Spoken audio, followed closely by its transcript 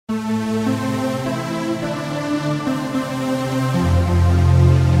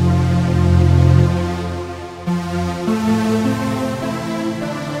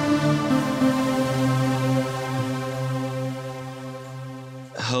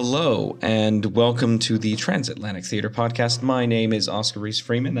Hello, and welcome to the Transatlantic Theater Podcast. My name is Oscar Reese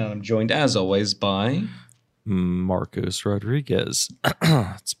Freeman, and I'm joined, as always, by... Marcos Rodriguez.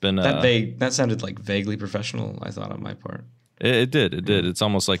 It's been... That sounded, like, vaguely professional, I thought, on my part. It did. It's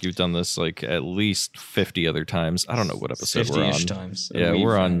almost like you've done this, like, at least 50 other times. I don't know what episode we're on. 50-ish times. Yeah,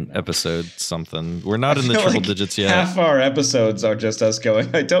 we're on episode something. We're not in the triple digits yet. Half our episodes are just us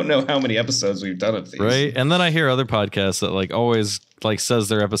going, I don't know how many episodes we've done of these. Right? And then I hear other podcasts that, like, always... like says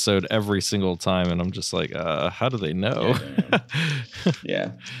their episode every single time, and I'm just like, how do they know?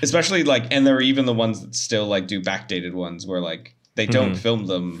 Yeah. Especially like, and there are even the ones that still like do backdated ones where like they don't film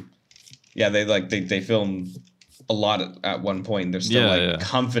them. Yeah, they film a lot at one point. They're still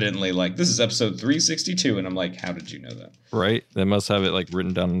confidently like, this is episode 362, and I'm like, how did you know that? Right? They must have it like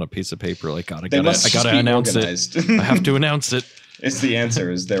writtten down on a piece of paper. Like, I gotta announce organized. It. I have to announce it. It's the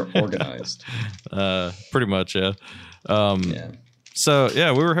answer is they're organized. Pretty much, yeah. Yeah. So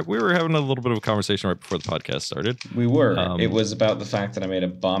yeah, we were having a little bit of a conversation right before the podcast started. We were. It was about the fact that I made a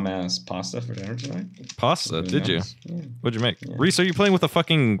bomb ass pasta for dinner tonight. Pasta? Did you? Yeah. What'd you make? Yeah. Reese, are you playing with a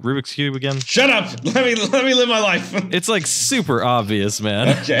fucking Rubik's Cube again? Shut up! Let me live my life. It's like super obvious,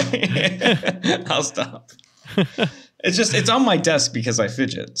 man. Okay, I'll stop. It's on my desk because I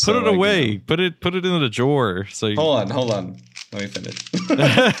fidget. So put it away. You know. Put it in the drawer. So hold on. Let me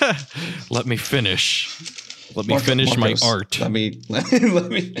finish. Let me finish. Let me finish Marcos, my art. Let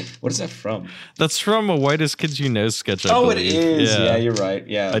me. What is that from? That's from a Whitest Kids You Know sketch. I believe. It is. Yeah, you're right.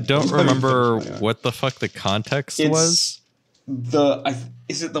 Yeah. I don't remember what the fuck the context was.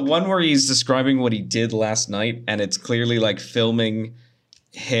 Is it the one where he's describing what he did last night, and it's clearly like filming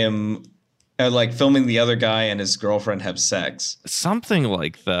him, like filming the other guy and his girlfriend have sex. Something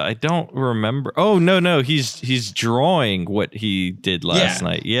like that. I don't remember. Oh no, he's drawing what he did last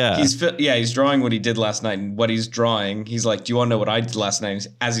night. Yeah. He's drawing what he did last night, and what he's drawing, he's like, "Do you want to know what I did last night?"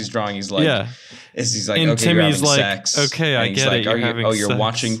 As he's drawing, he's like, he's like, and okay, Timmy's you're having like, sex. Okay, I get it. You're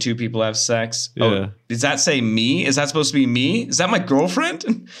watching two people have sex. Yeah. Oh, does that say me? Is that supposed to be me? Is that my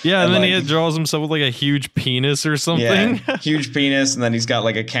girlfriend? Yeah, and then he draws himself with like a huge penis or something. Yeah, huge penis, and then he's got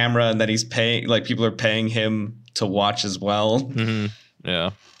like a camera, and then he's paying, like people are paying him to watch as well. Mm-hmm.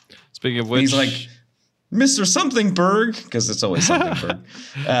 Yeah. Speaking of which, he's like, Mr. Something Berg, because it's always Something Berg.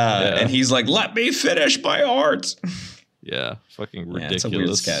 And he's like, let me finish my art. Yeah, fucking ridiculous. Yeah, it's a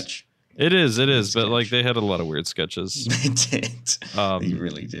weird sketch. It is, but like they had a lot of weird sketches. They did. They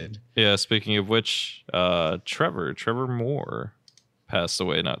really did. Yeah, speaking of which, Trevor Moore passed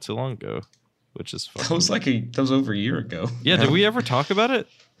away not too long ago, which is fucking... That was over a year ago. Yeah, did we ever talk about it?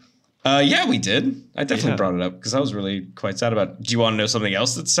 Yeah, we did. I definitely brought it up because I was really quite sad about it. Do you want to know something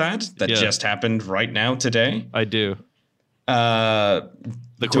else that's sad that just happened right now today? I do. The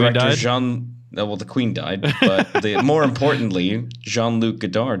Queen died? The Queen died, but more importantly, Jean-Luc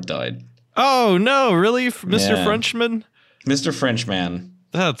Godard died. Oh, no, really? Mr. Frenchman? Mr. Frenchman.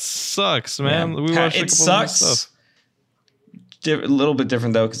 That sucks, man. Yeah. We watched it sucks. A little bit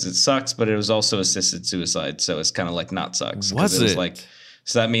different, though, because it sucks, but it was also assisted suicide, so it's kind of like not sucks. Was it? Like,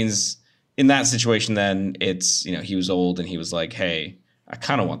 so that means in that situation, then it's, he was old and he was like, hey, I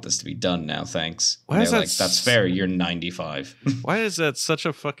kind of want this to be done now, thanks. Why is that like, that's fair, you're 95. Why is that such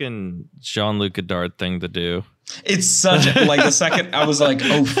a fucking Jean-Luc Godard thing to do? It's such like the second I was like,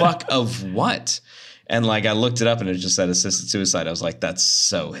 oh fuck, of what? And like I looked it up and it just said assisted suicide. I was like, that's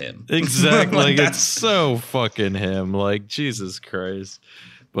so him. Exactly. Like it's so fucking him. Like, Jesus Christ.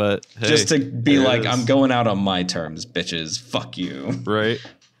 But hey, just to be like, I'm going out on my terms, bitches. Fuck you. Right.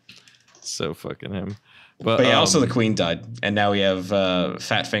 So fucking him. But yeah, also the Queen died, and now we have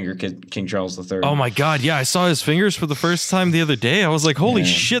Fat Finger King Charles III. Oh my God! Yeah, I saw his fingers for the first time the other day. I was like, "Holy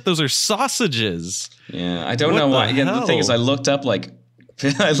shit, those are sausages!" Yeah, I don't know why. Again, the thing is, I looked up like,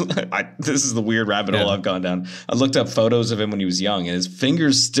 this is the weird rabbit hole I've gone down. I looked up photos of him when he was young, and his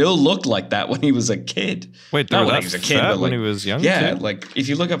fingers still looked like that when he was a kid. Wait, not when he was a kid, but when he was young. Yeah, like if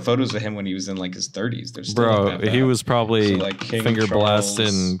you look up photos of him when he was in like his 30s, they're still bro. He was probably finger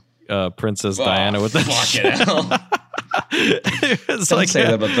blasting. Princess Diana with that shit. Hell. Don't say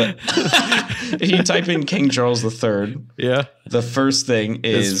that, but if you type in King Charles III, the first thing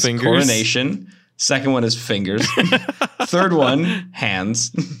is coronation. Second one is fingers. Third one,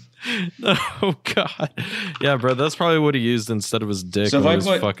 hands. Oh God, yeah, bro. That's probably what he used instead of his dick. So if I was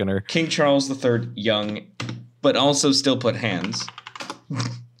put fucking her, King Charles III young, but also still put hands.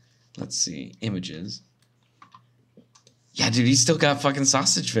 Let's see images. Yeah, dude, he's still got fucking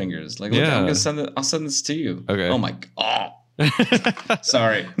sausage fingers. Like, look, I'm gonna send it. I'll send this to you. Okay. Oh my god.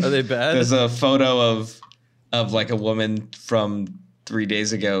 Sorry. Are they bad? There's a photo of like a woman from 3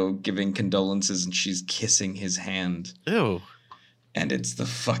 days ago giving condolences, and she's kissing his hand. Ew. And it's the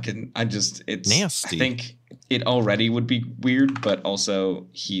fucking it's nasty. I think it already would be weird, but also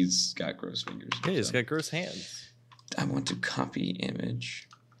he's got gross fingers. Yeah, he's got gross hands. I want to copy image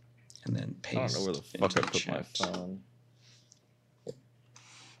and then paste. I don't know where the fuck I put my phone.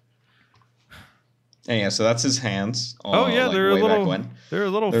 And yeah, so that's his hands. Oh yeah, they're a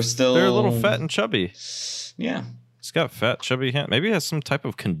little fat and chubby. Yeah, he's got fat, chubby hands. Maybe he has some type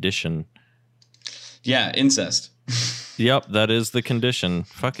of condition. Yeah, incest. Yep, that is the condition.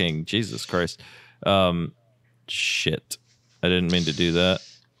 Fucking Jesus Christ. Shit. I didn't mean to do that.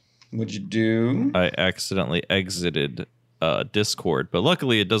 What'd you do? I accidentally exited Discord, but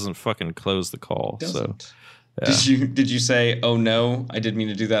luckily it doesn't fucking close the call. Doesn't. So yeah. Did you say, "Oh no, I didn't mean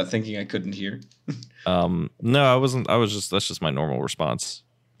to do that," thinking I couldn't hear? No, I wasn't. That's just my normal response.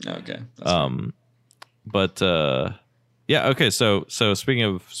 Okay. But yeah, okay. So speaking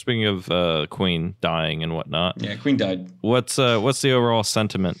of Queen dying and whatnot. Yeah, Queen died. What's the overall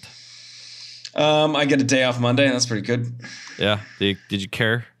sentiment? I get a day off Monday, and that's pretty good. Yeah. Did you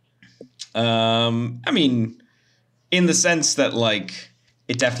care? I mean, in the sense that like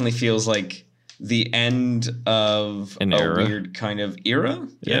it definitely feels like the end of an era. Weird kind of era.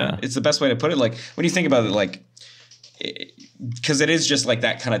 Yeah, it's the best way to put it. Like when you think about it, like because it is just like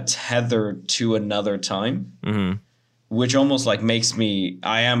that kind of tethered to another time. Mm-hmm. Which almost like makes me,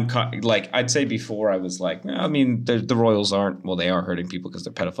 like, I'd say before I was like, I mean, the royals aren't, well, they are hurting people because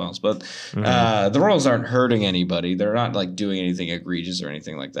they're pedophiles, but the royals aren't hurting anybody. They're not like doing anything egregious or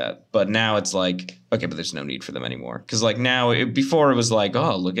anything like that. But now it's like, okay, but there's no need for them anymore. Because like now, before it was like,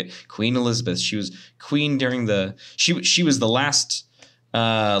 oh, look at Queen Elizabeth. She was queen during she was the last,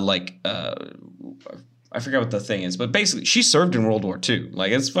 I forgot what the thing is, but basically she served in World War II.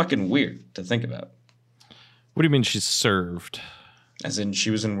 Like, it's fucking weird to think about. What do you mean she served? As in, she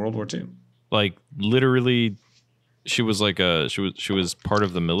was in World War II. Like literally, she was like she was part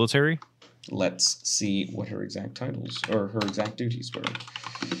of the military. Let's see what her exact titles or her exact duties were.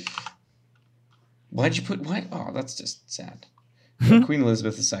 Why'd you put why? Oh, that's just sad. Queen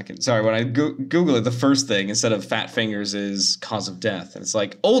Elizabeth II. Sorry, when I Google it, the first thing instead of fat fingers is cause of death, and it's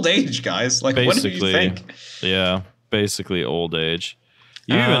like old age, guys. Like, what do you think? Yeah, basically old age.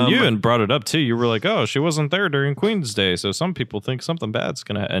 You even brought it up too. You were like, "Oh, she wasn't there during Queen's Day, so some people think something bad's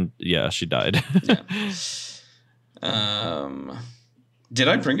gonna." And yeah, she died. Yeah. Did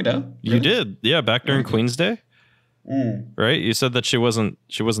I bring it up? Really? You did. Yeah, back during Queen's Day. Right? You said that she wasn't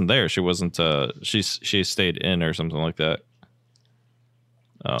there. She wasn't. She stayed in or something like that.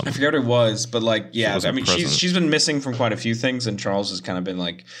 I forget what it was, but like, yeah. I mean, she's been missing from quite a few things, and Charles has kind of been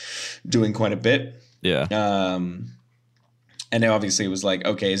like doing quite a bit. Yeah. And now obviously it was like,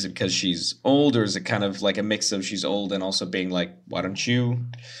 okay, is it because she's old, or is it kind of like a mix of she's old and also being like, why don't you,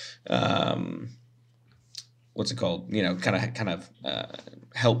 what's it called? You know, kind of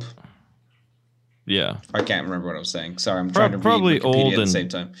help. Yeah. I can't remember what I was saying. Sorry, I'm trying to read probably Wikipedia old at the same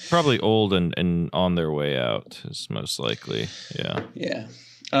time. Probably old and on their way out is most likely. Yeah. Yeah.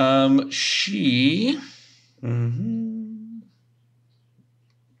 She. Mm-hmm.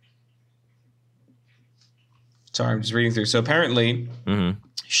 Sorry, I'm just reading through. So apparently,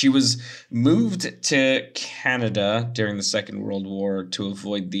 she was moved to Canada during the Second World War to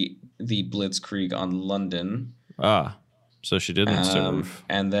avoid the Blitzkrieg on London. Ah, so she didn't serve.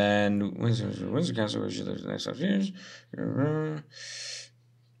 And then Windsor Castle, where she lived the next 5 years.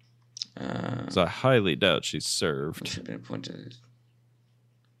 So I highly doubt she served. She'd been appointed.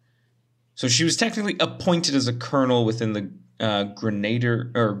 So she was technically appointed as a colonel within the Grenadier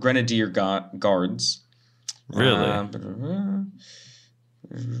Guards. Really?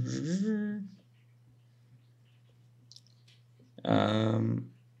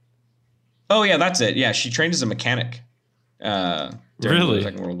 Oh yeah, that's it. Yeah, she trained as a mechanic. During the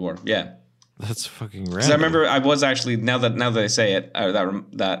Second World War. Yeah, that's fucking random. Because I remember I was actually now that I say it,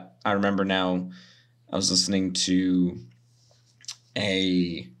 that I remember now. I was listening to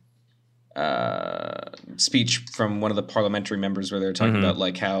a speech from one of the parliamentary members where they were talking about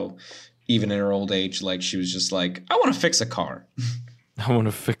like how even in her old age, like she was just like, I want to fix a car. I want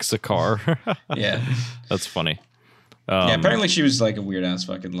to fix a car. Yeah, that's funny. Yeah, apparently she was like a weird ass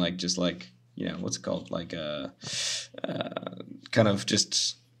fucking like just like, you know, what's it called, like kind of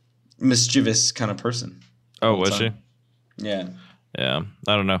just mischievous kind of person. Oh, was she? Yeah. Yeah,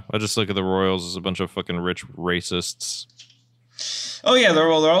 I don't know. I just look at the Royals as a bunch of fucking rich racists. Oh yeah,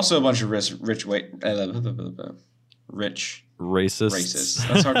 they're also a bunch of rich racists.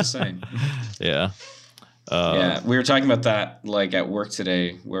 That's hard to say. Yeah. Yeah, we were talking about that like at work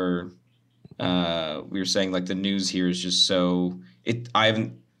today, where we were saying like the news here is just so I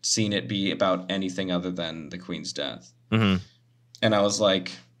haven't seen it be about anything other than the Queen's death. And I was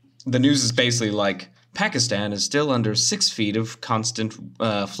like, the news is basically like, Pakistan is still under 6 feet of constant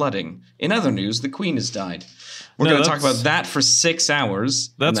flooding. In other news, the Queen has died. We're going to talk about that for 6 hours.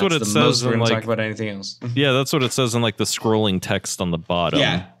 That's what it says. We're going to talk about anything else. Yeah, that's what it says in like the scrolling text on the bottom.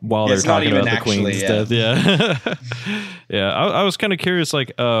 Yeah, while they're talking about the Queen's death. Yeah, yeah. I was kind of curious,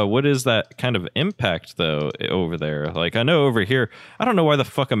 like, what is that kind of impact though over there? Like, I know over here, I don't know why the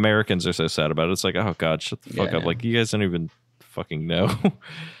fuck Americans are so sad about it. It's like, oh god, shut the fuck up. Like, you guys don't even fucking know.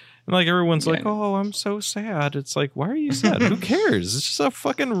 And like everyone's like, oh, I'm so sad. It's like, why are you sad? Who cares? It's just a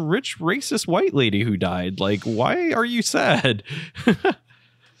fucking rich, racist white lady who died. Like, why are you sad?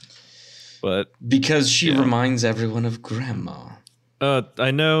 But because she reminds everyone of grandma. I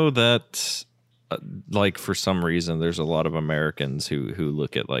know that, like, for some reason, there's a lot of Americans who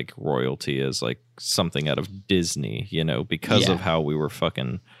look at like royalty as like something out of Disney, you know, because of how we were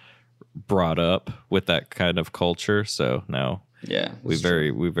fucking brought up with that kind of culture. So now. Yeah, we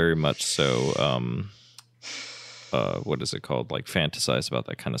very much so what is it called, like fantasize about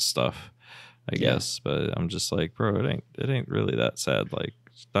that kind of stuff, I guess. But I'm just like, bro, it ain't really that sad. Like,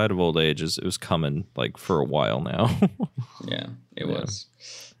 died of old age it was coming like for a while now. Yeah, it was.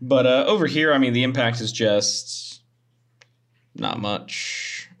 But over here, I mean, the impact is just not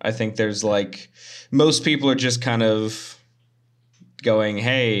much. I think there's like, most people are just kind of going,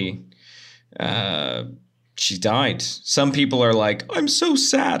 hey, she died. Some people are like, I'm so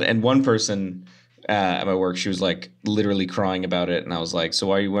sad. And one person at my work, she was like literally crying about it. And I was like, so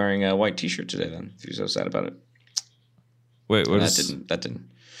why are you wearing a white t-shirt today then, if you're so sad about it? Wait, what that didn't.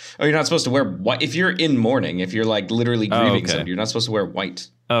 Oh, you're not supposed to wear white. If you're in mourning, if you're like literally grieving somebody, you're not supposed to wear white.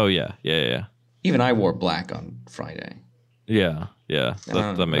 Oh, yeah. Even I wore black on Friday. Yeah.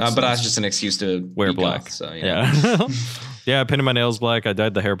 That makes sense. But that's just an excuse to wear black. Goth, so, yeah. Yeah, I painted my nails black. I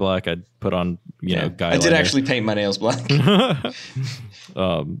dyed the hair black. I put on, you know, guy. I did actually paint my nails black.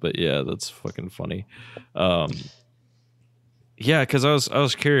 But yeah, that's fucking funny. Yeah, because I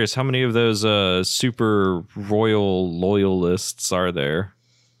was curious, how many of those super royal loyalists are there?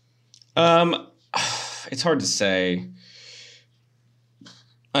 It's hard to say.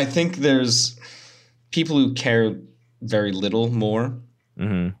 I think there's people who care very little more.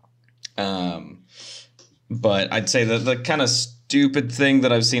 Mm-hmm. But I'd say that the kind of stupid thing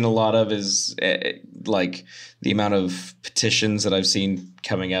that I've seen a lot of is like the amount of petitions that I've seen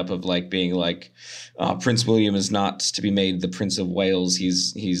coming up of like being like, Prince William is not to be made the Prince of Wales.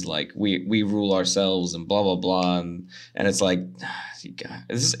 He's like, we rule ourselves and blah, blah, blah. And it's like,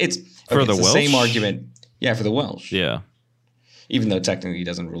 it's for the Welsh? Same argument. Yeah, for the Welsh. Yeah. Even though technically he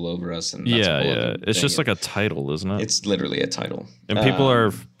doesn't rule over us. And it's just like a title, isn't it? It's literally a title. And people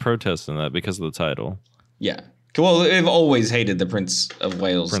are protesting that because of the title. Yeah. Well, they've always hated the Prince of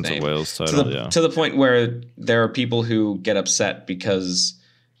Wales name. Prince of Wales title, to the point where there are people who get upset because,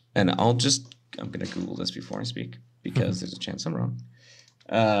 and I'm going to Google this before I speak because there's a chance I'm wrong.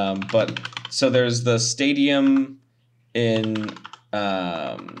 But so there's the stadium in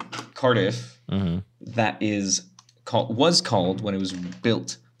Cardiff that was called when it was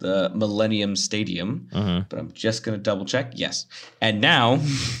built the Millennium Stadium, but I'm just going to double check. Yes. And now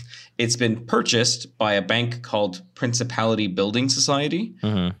it's been purchased by a bank called Principality Building Society.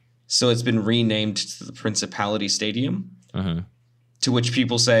 So it's been renamed to the Principality Stadium, to which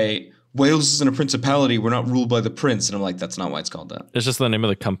people say, Wales isn't a principality. We're not ruled by the prince. And I'm like, that's not why it's called that. It's just the name of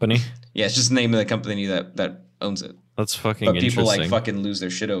the company? Yeah, it's just the name of the company that owns it. That's fucking interesting. But people like fucking lose their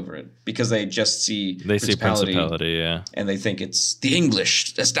shit over it because they just see principality, yeah. And they think it's the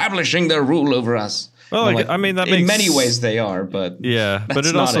English establishing their rule over us. Well, like, I mean, that makes... In many ways they are, but... Yeah, but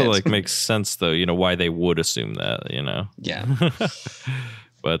it also like makes sense, though, you know, why they would assume that, you know? Yeah.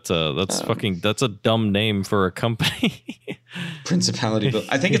 But that's a dumb name for a company. Principality.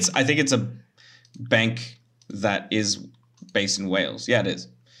 I think it's a bank that is based in Wales. Yeah, it is.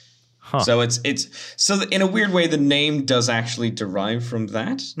 Huh. So so in a weird way, the name does actually derive from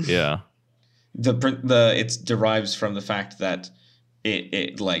that. Yeah. It derives from the fact that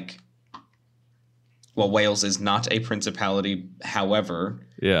it like, well, Wales is not a principality. However,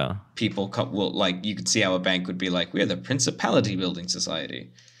 yeah, people will like, you could see how a bank would be like, we are the Principality Building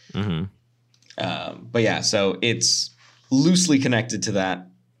Society. But yeah, so it's loosely connected to that,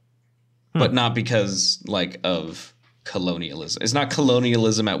 but not because like of colonialism. It's not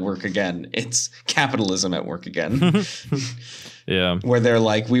colonialism at work again. It's capitalism at work again. Yeah. Where they're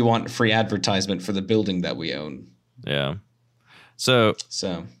like, we want free advertisement for the building that we own. Yeah. So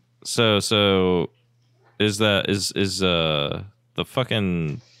is the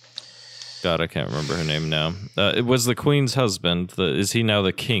fucking, God, I can't remember her name now. It was the Queen's husband. Is he now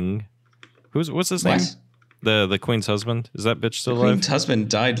the king? What's his name? The Queen's husband? Is that bitch still alive? Queen's husband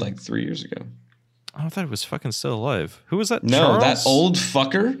died like 3 years ago. Oh, I thought he was fucking still alive. Who was that? No, Charles? that old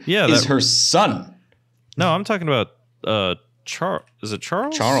fucker is her son. No, I'm talking about Charles. Is it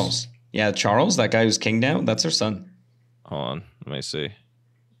Charles? Charles. Yeah, Charles, that guy who's king now, that's her son. Hold on, let me see.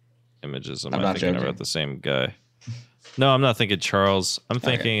 Images. I'm not thinking joking. about the same guy. No, I'm not thinking Charles. I'm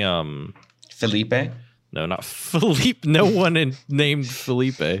thinking Felipe? No, not Philippe. No one named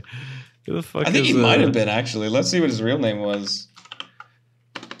Felipe. Who the fuck I think he might have been, actually. Let's see what his real name was.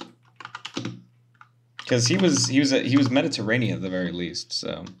 Because he was Mediterranean at the very least,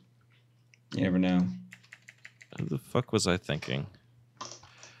 so you never know. Who the fuck was I thinking?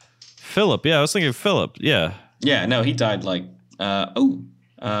 Philip. Yeah, I was thinking Philip. Yeah. Yeah, no, he died like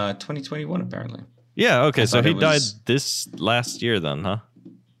 2021 apparently. Yeah, okay, so he died this last year then, huh?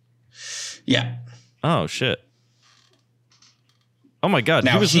 Yeah. Oh shit. Oh my god,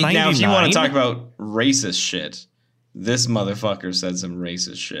 now, he was 99? Now, if you want to talk about racist shit, this motherfucker said some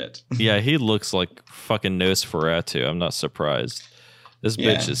racist shit. Yeah, he looks like fucking Nosferatu. I'm not surprised. This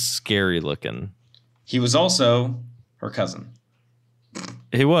bitch is scary looking. He was also her cousin.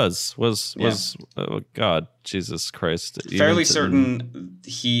 He was oh god, Jesus Christ. Fairly certain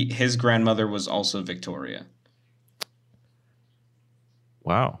his grandmother was also Victoria.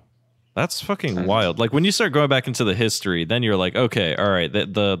 Wow. That's fucking wild. Like when you start going back into the history, then you're like, okay, all right,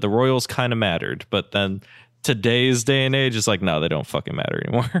 the royals kind of mattered, but then today's day and age, it's like, no, they don't fucking matter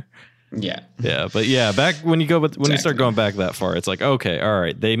anymore. Yeah. Yeah, but yeah, back when you start going back that far, it's like, okay, all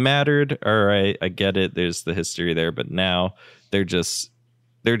right, they mattered. All right, I get it. There's the history there, but now they're just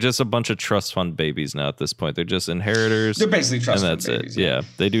a bunch of trust fund babies now at this point. They're just inheritors. They're basically trust fund babies. And that's it. Yeah.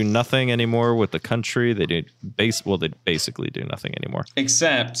 They do nothing anymore with the country. They basically do nothing anymore.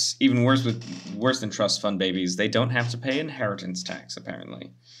 Except, even worse than trust fund babies, they don't have to pay inheritance tax,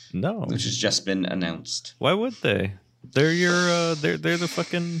 apparently. No. Which has just been announced. Why would they? They're they're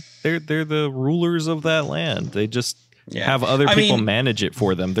the rulers of that land. They just have other people manage it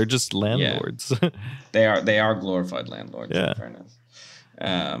for them. They're just landlords. Yeah. They are glorified landlords, in fairness.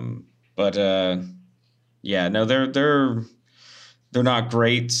 They're not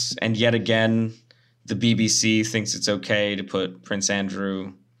great, and yet again the BBC thinks it's okay to put Prince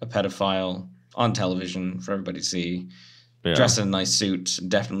Andrew, a pedophile, on television for everybody to see, dressed in a nice suit,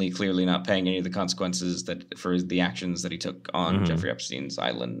 definitely clearly not paying any of the consequences for the actions that he took on Jeffrey Epstein's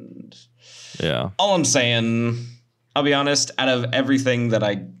island. Yeah. All I'm saying, I'll be honest, out of everything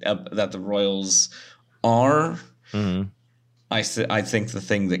that the royals are, I think the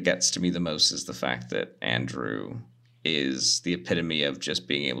thing that gets to me the most is the fact that Andrew is the epitome of just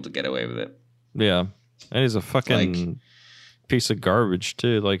being able to get away with it. Yeah. And he's a fucking piece of garbage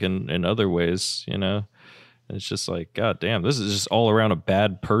too, like in other ways, you know. It's just like, god damn, this is just all around a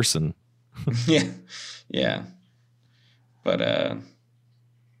bad person. Yeah. But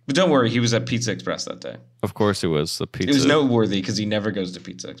don't worry, he was at Pizza Express that day. Of course he was. It was noteworthy because he never goes to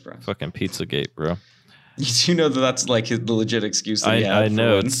Pizza Express. Fucking Pizzagate, bro. You know that's like the legit excuse that he had. I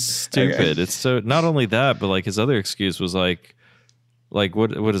know, it's stupid. Okay. It's so, not only that, but like his other excuse was like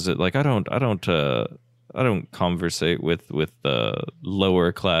what is it? Like I don't conversate with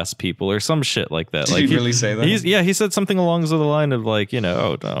lower class people or some shit like that. Did he really say that? He said something along the line of like, you know,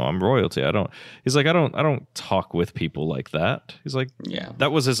 oh no, I'm royalty. I don't talk with people like that. He's like, yeah,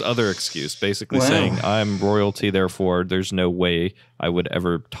 that was his other excuse, basically saying I'm royalty, therefore there's no way I would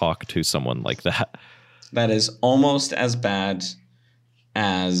ever talk to someone like that. That is almost as bad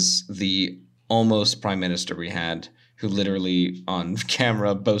as the almost prime minister we had, who literally on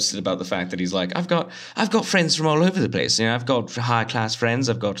camera boasted about the fact that he's like, I've got friends from all over the place. You know, I've got high class friends,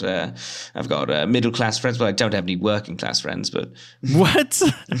 I've got middle class friends, but I don't have any working class friends. But what?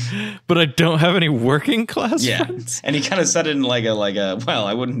 But I don't have any working class friends. And he kind of said it in like a well,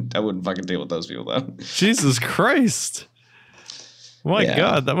 I wouldn't fucking deal with those people though. Jesus Christ. My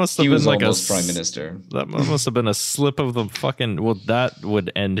God, that must have been like almost prime minister. That must have been a slip of the fucking. Well, that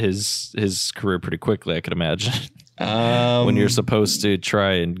would end his career pretty quickly, I could imagine. When you're supposed to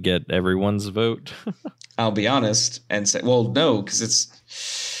try and get everyone's vote. I'll be honest and say, well, no, because it's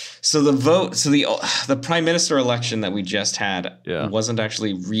so the vote. So the prime minister election that we just had wasn't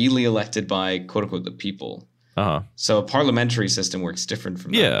actually really elected by quote unquote the people. So a parliamentary system works different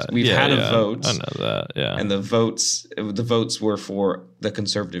from that. We've had a vote. I know that, and the votes were for the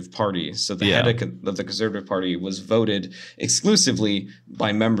Conservative Party. So the head of the Conservative Party was voted exclusively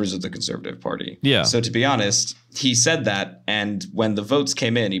by members of the Conservative Party. Yeah. So to be honest, he said that, and when the votes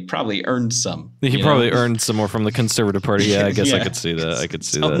came in, he probably earned some. He probably earned some more from the Conservative Party. Yeah, I guess I could see that. I could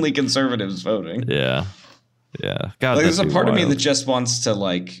see that. Only conservatives voting. Yeah. God, there's a part of me that just wants to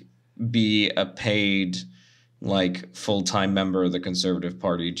like be a paid like full-time member of the Conservative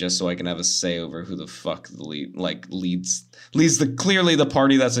Party just so I can have a say over who the fuck the leads the clearly the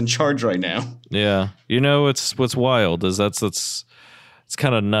party that's in charge right now. Yeah, what's wild is it's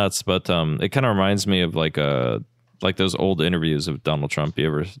kind of nuts, but it kind of reminds me of like those old interviews of Donald Trump.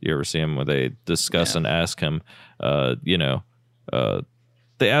 You ever see him where they discuss and ask him, they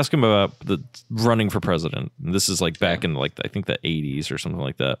ask him about the running for president. And this is like back in like I think the 80s or something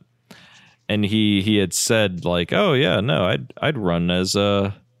like that. And he had said like, oh yeah, no, I'd run as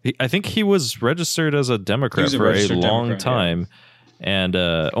I think he was registered as a Democrat for a long time, and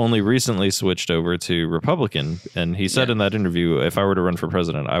only recently switched over to Republican. And he said in that interview, if I were to run for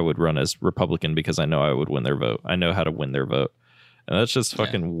president, I would run as Republican because I know I would win their vote. I know how to win their vote, and that's just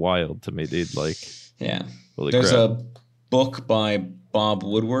fucking wild to me, dude. Like, there's crap. A book by Bob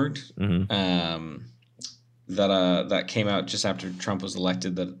Woodward. That came out just after Trump was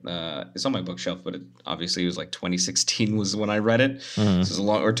elected. That it's on my bookshelf, but it obviously was like 2016 was when I read it. So it was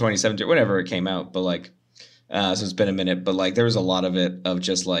or 2017, whenever it came out. But like, so it's been a minute. But like, there was a lot of it of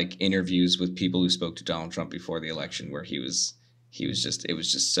just like interviews with people who spoke to Donald Trump before the election, where it was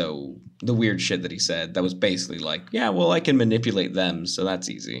just so the weird shit that he said. That was basically like, yeah, well, I can manipulate them, so that's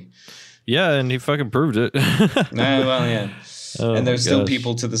easy. Yeah, and he fucking proved it. Well, yeah. Oh, and there's still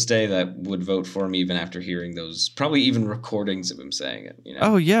people to this day that would vote for him even after hearing those, probably even recordings of him saying it.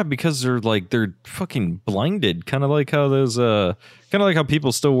 Oh yeah, because they're fucking blinded, kind of like how those, kind of like how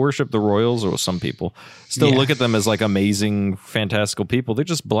people still worship the royals, or some people still look at them as like amazing, fantastical people. They're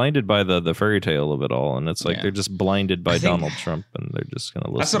just blinded by the fairy tale of it all, and it's like they're just blinded by Donald Trump, and they're just gonna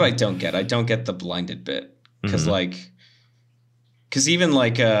listen. That's what I don't get. I don't get the blinded bit because even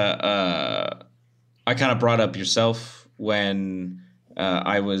like I kind of brought up yourself. When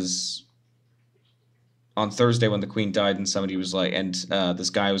I was on Thursday when the Queen died, and somebody was like, and this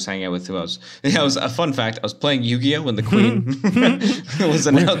guy I was hanging out with who I was a fun fact. I was playing Yu-Gi-Oh when the Queen was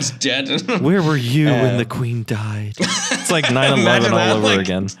announced dead. Where were you when the Queen died? It's like 9/11 all over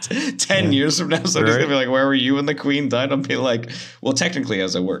again. 10 years from now, somebody's gonna be like, "Where were you when the Queen died?" I'll be like, "Well, technically,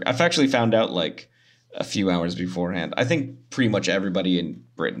 as I work, I've actually found out like a few hours beforehand. I think pretty much everybody in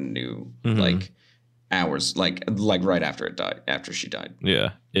Britain knew like." Hours like right after she died.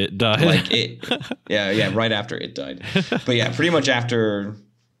 Yeah, it died. Right after it died. But yeah, pretty much after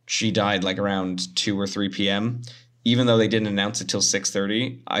she died, like around 2 or 3 p.m. Even though they didn't announce it till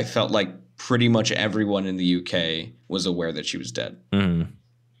 6:30, I felt like pretty much everyone in the UK was aware that she was dead.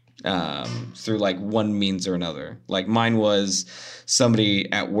 Through like one means or another. Like mine was somebody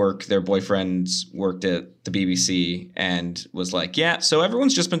at work, their boyfriend worked at the BBC and was like, yeah, so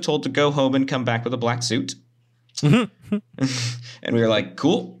everyone's just been told to go home and come back with a black suit. And we were like,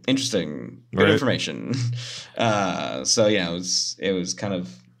 cool, interesting, good information. So yeah, it was kind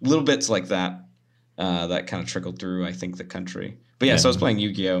of little bits like that that kind of trickled through, I think, the country. But yeah, so I was playing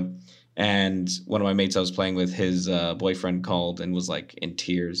Yu-Gi-Oh! And one of my mates I was playing with, his boyfriend called and was like in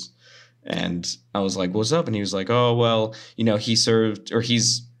tears. And I was like, what's up? And he was like, oh, well, he served, or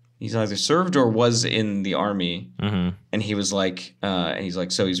he's either served or was in the army. And he was like,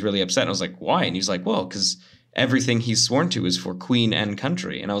 so he's really upset. And I was like, why? And he's like, well, because everything he's sworn to is for Queen and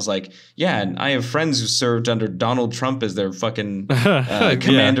country. And I was like, yeah, and I have friends who served under Donald Trump as their fucking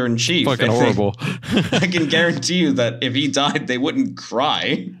commander in chief. Fucking horrible. I can guarantee you that if he died, they wouldn't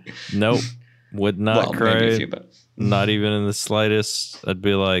cry. Nope. Would not cry. Maybe a few, but not even in the slightest. I'd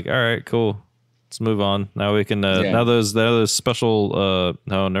be like, all right, cool. Let's move on. Now we can, now those special,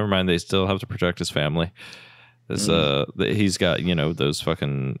 no, never mind. They still have to protect his family. He's got, those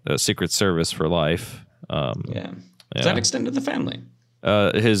fucking Secret Service for life. Does that extend to the family?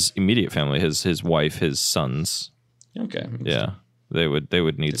 His immediate family, his wife, his sons. Okay. Yeah, they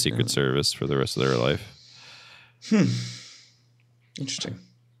would need Secret Service for the rest of their life. Interesting.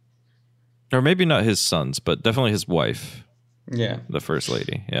 Or maybe not his sons, but definitely his wife. Yeah. The first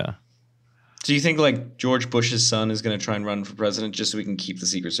lady. Yeah. Do you think like George Bush's son is going to try and run for president just so we can keep the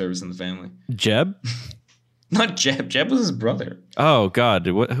Secret Service in the family? Jeb? Not Jeb. Jeb was his brother. Oh God!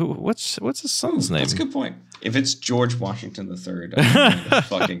 What's his son's name? That's a good point. If it's George Washington III, I'm gonna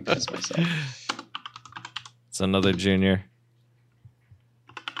fucking piss myself. It's another junior.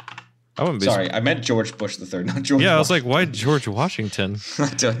 I wouldn't be sorry. I meant George Bush III, not George. Yeah, I was like, why George Washington? I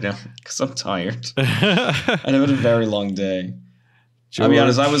don't know, because I'm tired. I've had a very long day. George. I'll be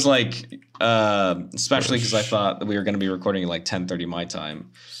honest. I was like, especially because I thought that we were going to be recording at like 10:30 my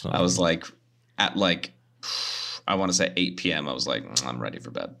time. I was like, at like. I want to say 8 p.m. I was like, I'm ready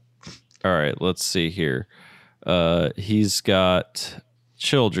for bed. All right, let's see here. He's got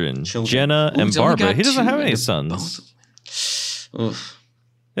children. Jenna and Barbara. He doesn't have any sons. Oof.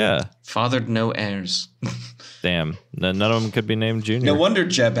 Yeah. Fathered no heirs. Damn. None of them could be named Junior. No wonder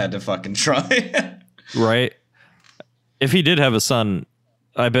Jeb had to fucking try. Right? If he did have a son,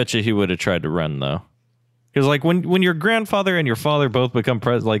 I bet you he would have tried to run, though. Because, like, when your grandfather and your father both become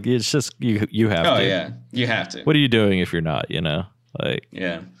president, like, it's just, you have to. Oh, yeah. You have to. What are you doing if you're not, you know? Like,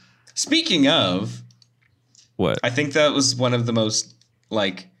 yeah. Speaking of... What? I think that was one of the most,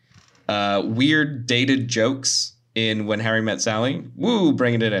 like, weird dated jokes in When Harry Met Sally. Woo,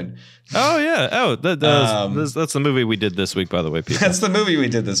 bringing it in. Oh, yeah. Oh, that's the movie we did this week, by the way, people. That's the movie we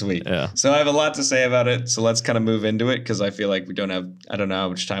did this week. Yeah. So I have a lot to say about it. So let's kind of move into it because I feel like I don't know how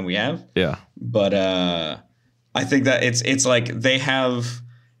much time we have. Yeah. But I think that it's like they have...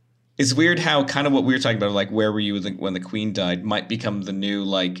 It's weird how kind of what we were talking about, like, where were you when the Queen died, might become the new,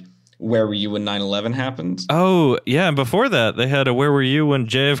 like... Where were you when 9/11 happened? Oh, yeah. And before that, they had a Where Were You when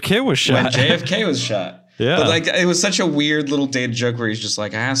JFK was shot? When JFK was shot. Yeah. But like it was such a weird little dated joke where he's just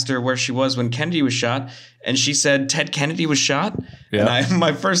like, I asked her where she was when Kennedy was shot, and she said Ted Kennedy was shot. Yeah. And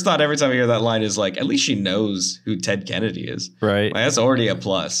my first thought every time I hear that line is like, at least she knows who Ted Kennedy is. Right. Like, that's already a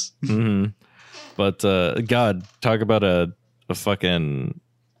plus. Mm-hmm. But God, talk about a fucking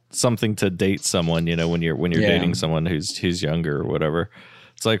something to date someone, you know, when you're dating someone who's younger or whatever.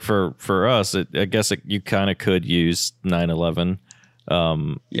 It's like for us, I guess you kind of could use 9/11.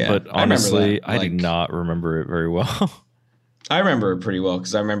 But honestly, I do not remember it very well. I remember it pretty well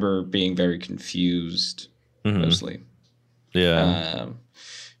because I remember being very confused mostly. Yeah.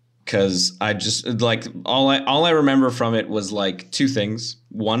 Because I just like all I remember from it was like two things.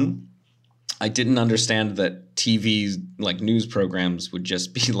 One, I didn't understand that TV like news programs would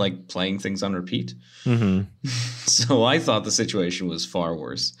just be like playing things on repeat. Mm-hmm. So I thought the situation was far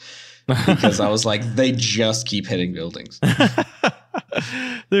worse because I was like, they just keep hitting buildings.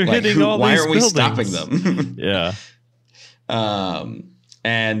 They're like, hitting all these buildings. Why aren't we stopping them? Yeah.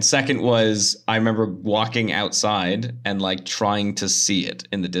 And second was I remember walking outside and like trying to see it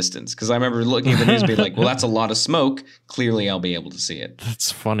in the distance because I remember looking at the news and being like, well, that's a lot of smoke. Clearly, I'll be able to see it.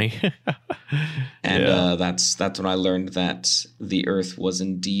 That's funny. And that's when I learned that the Earth was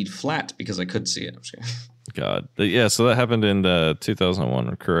indeed flat because I could see it. God, yeah. So that happened in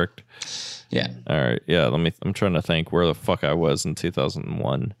 2001, correct? Yeah. All right. Yeah. I'm trying to think where the fuck I was in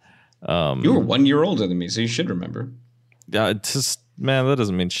 2001. You were 1 year older than me, so you should remember. Yeah. Man, that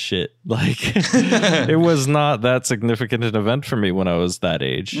doesn't mean shit. Like, it was not that significant an event for me when I was that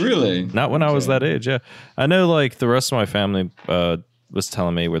age. Really? Not when I was that age, yeah. I know, like, the rest of my family was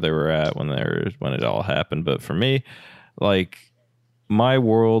telling me where they were at when it all happened. But for me, like, my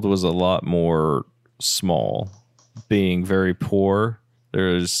world was a lot more small. Being very poor,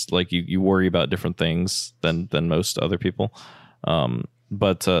 there's, like, you worry about different things than most other people.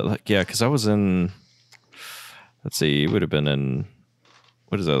 But, like, yeah, because I was in... Let's see, it would have been in...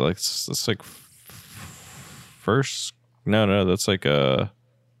 What is that like? It's like first. No, that's like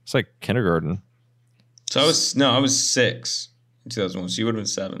it's like kindergarten. So I was 6 in 2001. So you would have been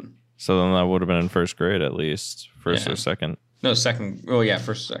 7. So then that would have been in first grade at least, first or second. No, second. Oh yeah,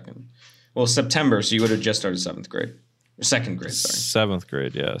 first or second. Well, September. So you would have just started 7th grade or 2nd grade. Sorry, 7th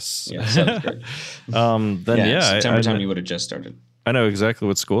grade. Yes. Yeah, 7th grade. Then September time you would have just started. I know exactly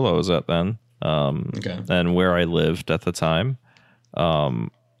what school I was at then. And where I lived at the time.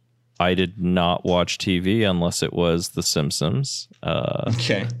 I did not watch TV unless it was The Simpsons.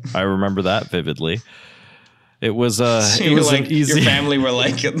 Okay. I remember that vividly. It was so it was like, easy. Your family were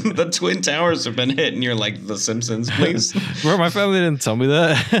like, the Twin Towers have been hit, and you're like, The Simpsons, please. Bro, my family didn't tell me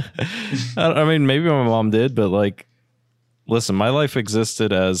that. I mean, maybe my mom did, but like, listen, my life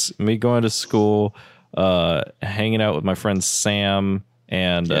existed as me going to school, hanging out with my friend Sam,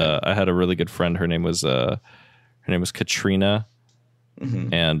 and I had a really good friend. Her name was Katrina.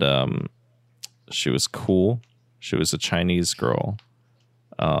 Mm-hmm. And she was cool. She was a Chinese girl.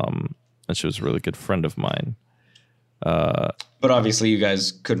 And she was a really good friend of mine. But obviously you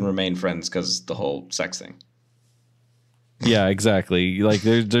guys couldn't remain friends because the whole sex thing. Yeah, exactly. Like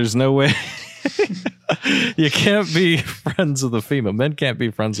there's no way you can't be friends with a female. Men can't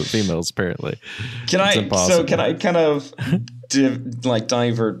be friends with females, apparently. Can I kind of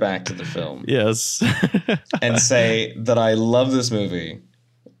divert back to the film? Yes. And say that I love this movie.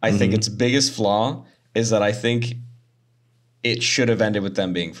 I think its biggest flaw is that I think it should have ended with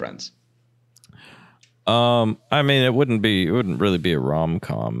them being friends. I mean, it wouldn't really be a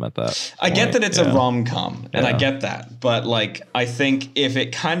rom-com at that I get that it's a rom-com, and I get that, but like, I think if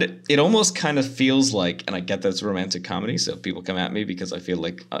it almost kind of feels like, and I get that it's a romantic comedy, so people come at me because I feel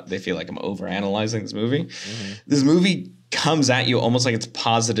like they feel like I'm overanalyzing this movie. Mm-hmm. This movie comes at you almost like it's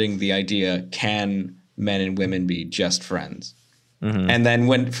positing the idea: can men and women be just friends? Mm-hmm. And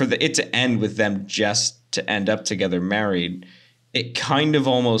then for it to end with them just to end up together married, it kind of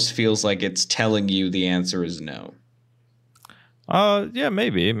almost feels like it's telling you the answer is no. Yeah,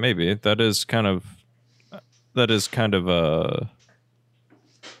 maybe that is kind of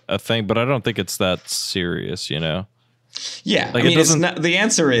a thing, but I don't think it's that serious, you know? Yeah, like, I mean, it's not, the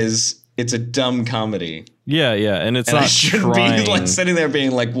answer is it's a dumb comedy. Yeah, and it's not trying. Be like sitting there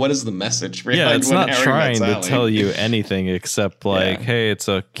being like, "What is the message?" Yeah, it's not trying to tell you anything except like, "Hey, it's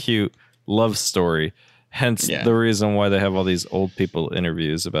a cute love story." Hence the reason why they have all these old people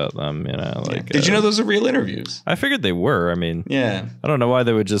interviews about them. You know, like, did you know those are real interviews? I figured they were. I mean, I don't know why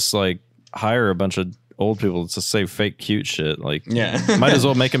they would just like hire a bunch of old people to say fake cute shit. Like, might as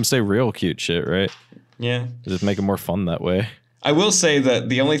well make them say real cute shit, right? Yeah, just make it more fun that way. I will say that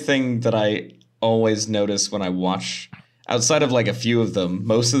the only thing that I always notice when I watch, outside of like a few of them,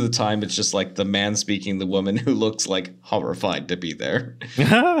 most of the time it's just like the man speaking the woman who looks like horrified to be there.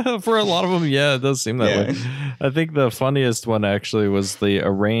 For a lot of them, yeah, it does seem that way. I think the funniest one actually was the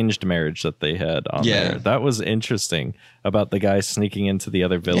arranged marriage that they had on there. That was interesting, about the guy sneaking into the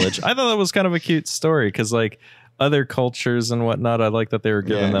other village. I thought that was kind of a cute story because like other cultures and whatnot, I like that they were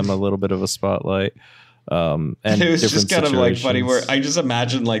giving them a little bit of a spotlight. And it was just kind of like funny where I just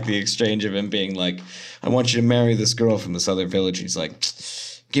imagine like the exchange of him being like, I want you to marry this girl from this other village. And he's like,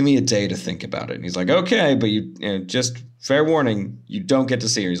 give me a day to think about it. And he's like, okay, but you know, just fair warning, you don't get to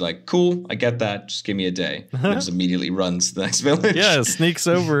see her. He's like, cool, I get that. Just give me a day. And just immediately runs to the next village. Yeah, sneaks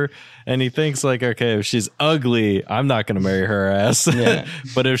over and he thinks like, okay, if she's ugly, I'm not going to marry her ass.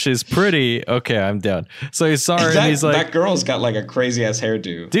 But if she's pretty, okay, I'm down. So he saw her and he's like, that girl's got like a crazy ass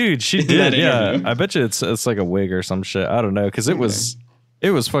hairdo. Dude, she did. Yeah. I bet you it's like a wig or some shit. I don't know. Cause it was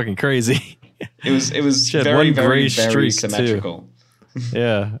fucking crazy. It was very, very, very symmetrical.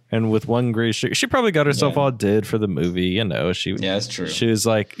 Yeah, and with one gray streak, she probably got herself all did for the movie. You know, that's true. She was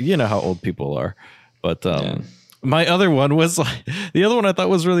like, you know how old people are. But my other one was like, the other one I thought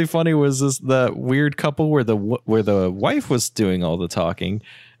was really funny was the weird couple where the wife was doing all the talking,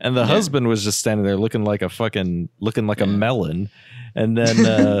 and the husband was just standing there looking like a melon. And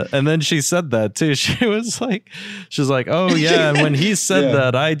then she said that too. She was like, oh yeah. And when he said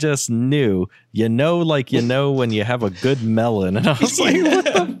that, I just knew, like when you have a good melon. And I was like, what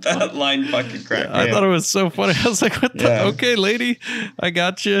the that line fucking cracked. I thought it was so funny. I was like, what the? Okay, lady, I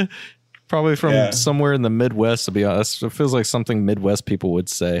got you. Probably from somewhere in the Midwest, to be honest. It feels like something Midwest people would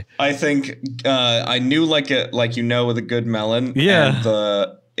say. I think I knew with a good melon. Yeah.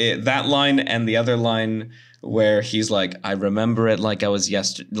 And that line and the other line where he's like, I remember it like it was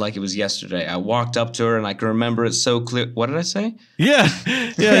yesterday. I walked up to her and I can remember it so clear. What did I say? Yeah.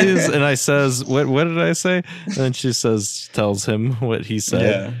 And I says, what did I say? And then she tells him what he said.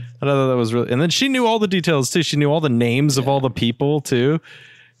 Yeah. And I thought that was really, and then she knew all the details too. She knew all the names of all the people too.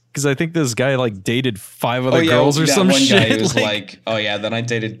 Because I think this guy like dated 5 other girls or some shit. One guy was like, oh yeah, then I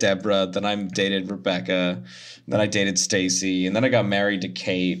dated Deborah, then I dated Rebecca, then I dated Stacy, and then I got married to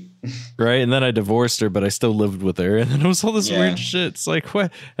Kate. Right, and then I divorced her, but I still lived with her, and then it was all this weird shit. It's like,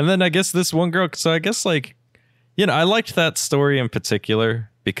 what? And then I guess this one girl. So I guess like, I liked that story in particular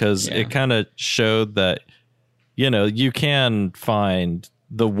because it kind of showed that, you can find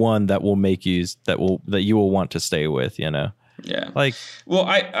the one that will make you that you will want to stay with. Yeah. Like, well,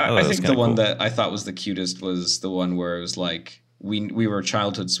 I think the one that I thought was the cutest was the one where it was like we were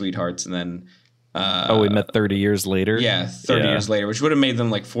childhood sweethearts and then we met 30 years later. Yeah, 30 years later, which would have made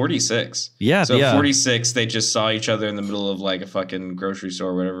them like 46. Yeah. So 46, they just saw each other in the middle of like a fucking grocery store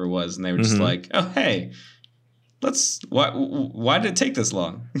or whatever it was, and they were just like, "Oh, hey, why did it take this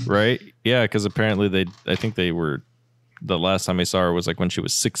long?" Right? Yeah, because apparently I think they were. The last time I saw her was like when she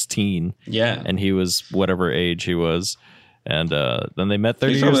was 16. Yeah, and he was whatever age he was. And then they met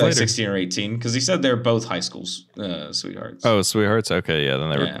 30 years later. Like 16 or 18, because he said they're both high school sweethearts. Oh, sweethearts? Okay, yeah,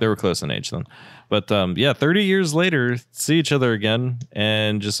 then they were close in age then. But 30 years later, see each other again,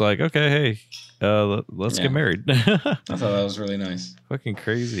 and just like, okay, hey, let's get married. I thought that was really nice. Fucking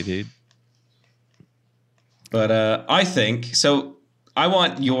crazy, dude. But I think, so I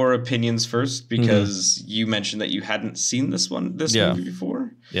want your opinions first, because you mentioned that you hadn't seen this movie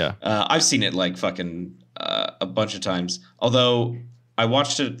before. Yeah. I've seen it like fucking a bunch of times, although I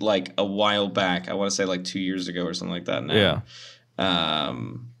watched it like a while back. I want to say like 2 years ago or something like that now. Yeah.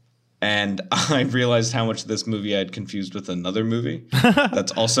 And I realized how much this movie I had confused with another movie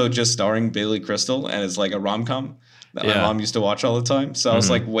that's also just starring Billy Crystal, and it's like a rom-com that my mom used to watch all the time. So I was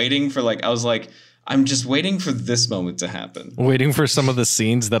like waiting for I'm just waiting for this moment to happen. Waiting for some of the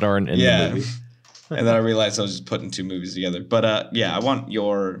scenes that aren't in the movie. And then I realized I was just putting 2 movies together. But I want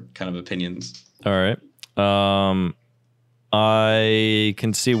your kind of opinions. All right. I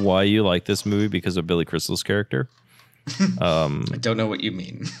can see why you like this movie because of Billy Crystal's character. I don't know what you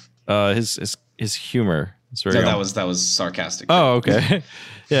mean. His humor is very. No, that was sarcastic. Oh, okay.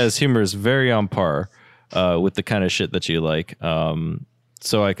 Yeah, his humor is very on par with the kind of shit that you like.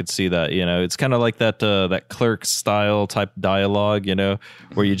 So I could see that, it's kind of like that Clerks style type dialogue,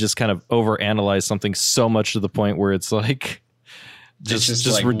 where you just kind of overanalyze something so much to the point where it's like just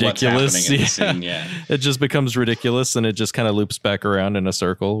like ridiculous. In the scene, yeah. It just becomes ridiculous and it just kind of loops back around in a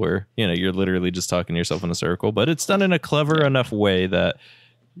circle where, you're literally just talking to yourself in a circle, but it's done in a clever enough way that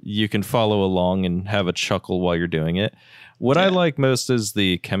you can follow along and have a chuckle while you're doing it. What I like most is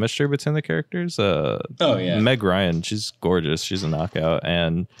the chemistry between the characters. Meg Ryan, she's gorgeous. She's a knockout,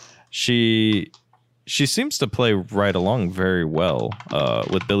 and she seems to play right along very well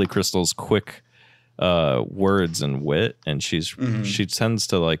with Billy Crystal's quick words and wit, and she tends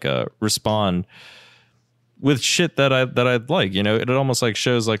to respond with shit that I like. It almost like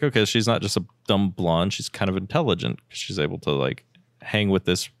shows like, okay, she's not just a dumb blonde; she's kind of intelligent. She's able to hang with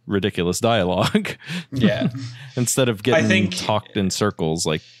this ridiculous dialogue. Yeah. Instead of getting talked in circles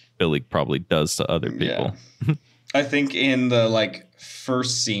like Billy probably does to other people. Yeah. I think in the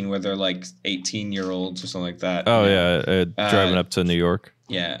first scene where they're 18-year-olds or something like that. Oh yeah. Driving up to New York.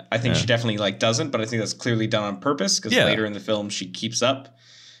 Yeah. I think she definitely doesn't, but I think that's clearly done on purpose because later in the film she keeps up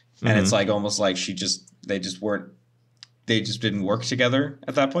and it's almost like they just didn't work together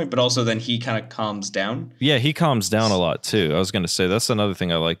at that point, but also then he kind of calms down. Yeah, he calms down a lot too. I was going to say that's another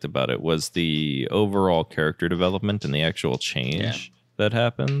thing I liked about it was the overall character development and the actual change that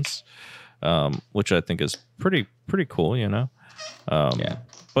happens, which I think is pretty cool,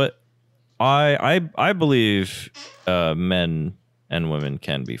 But I believe men and women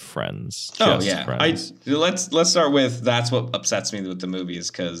can be friends. Friends. Let's start with that's what upsets me with the movie is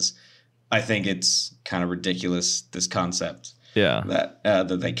because I think it's kind of ridiculous, this concept. Yeah. That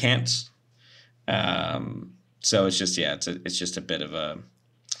they can't. So it's just it's just a bit of a.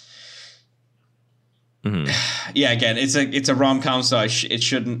 Mm-hmm. Yeah. Again, it's a rom-com, so I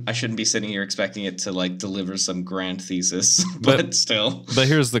shouldn't be sitting here expecting it to deliver some grand thesis, but still. But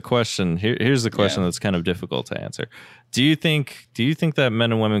here's the question. Here's the question that's kind of difficult to answer. Do you think that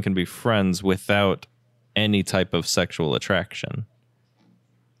men and women can be friends without any type of sexual attraction?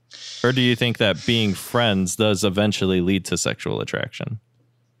 Or do you think that being friends does eventually lead to sexual attraction?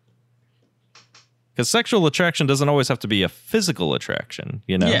 Because sexual attraction doesn't always have to be a physical attraction,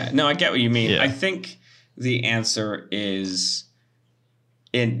 Yeah, no, I get what you mean. Yeah. I think the answer is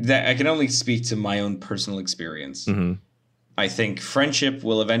in that I can only speak to my own personal experience. Mm-hmm. I think friendship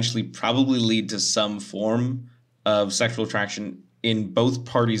will eventually probably lead to some form of sexual attraction in both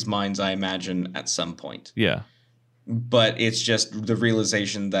parties' minds, I imagine, at some point. Yeah. But it's just the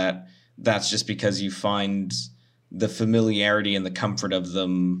realization that that's just because you find the familiarity and the comfort of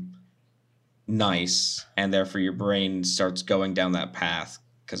them nice, and therefore your brain starts going down that path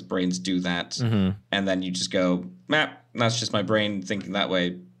because brains do that. Mm-hmm. And then you just go, that's just my brain thinking that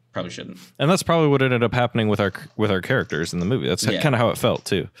way. Probably shouldn't. And that's probably what ended up happening with our characters in the movie. That's kind of how it felt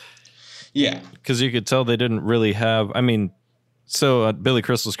too. Yeah. Because you could tell they didn't really have, Billy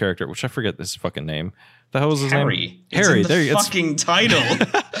Crystal's character, which I forget his fucking name. The hell was his Harry. name? It's Harry. In the fucking title.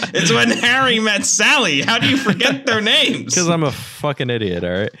 It's when Harry met Sally. How do you forget their names? Because I'm a fucking idiot.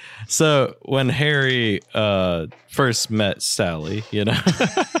 All right. So when Harry first met Sally, Billy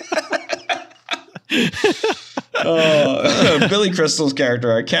Crystal's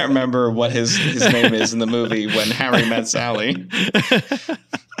character. I can't remember what his name is in the movie when Harry met Sally.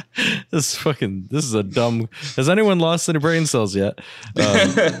 This is a dumb. Has anyone lost any brain cells yet?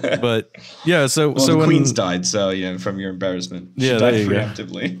 But yeah, so the Queen's died, so from your embarrassment, she died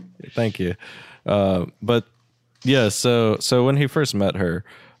preemptively. Thank you. But yeah, so when he first met her,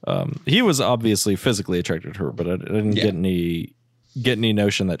 he was obviously physically attracted to her, but I didn't get any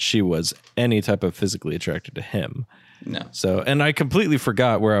notion that she was any type of physically attracted to him. No. So, and I completely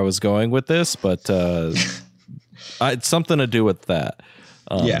forgot where I was going with this, but it's something to do with that.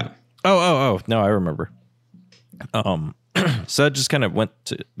 Oh, no, I remember. So that just kind of went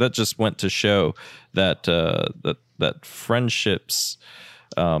to show that that friendships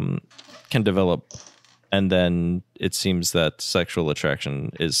can develop, and then it seems that sexual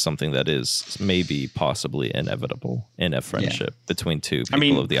attraction is something that is maybe possibly inevitable in a friendship between two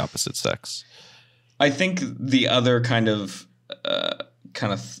people of the opposite sex. I think the other kind of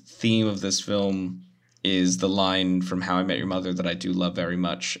theme of this film is the line from How I Met Your Mother that I do love very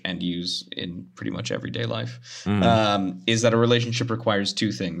much and use in pretty much everyday life, is that a relationship requires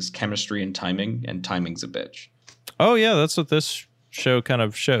two things, chemistry and timing's a bitch. Oh, yeah, that's what this show kind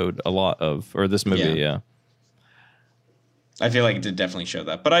of showed a lot of, or this movie, yeah. I feel like it did definitely show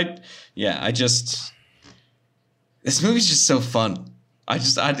that. But this movie's just so fun.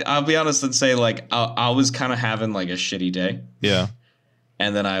 I'll be honest and say, like, I was kind of having, like, a shitty day. Yeah.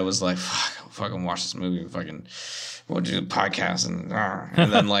 And then I was like, fuck, I'll fucking watch this movie. We'll do a podcast.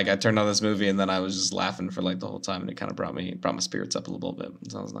 And then, like, I turned on this movie, and then I was just laughing for, like, the whole time. And it kind of brought my spirits up a little bit.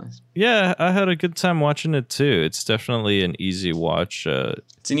 So that was nice. Yeah, I had a good time watching it, too. It's definitely an easy watch.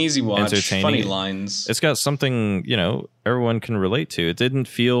 It's an easy watch. Funny lines. It's got something, everyone can relate to. It didn't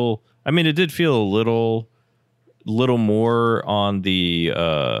feel... I mean, it did feel a little more on the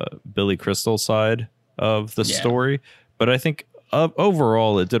Billy Crystal side of the story, but I think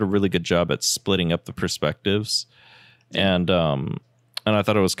overall it did a really good job at splitting up the perspectives, and I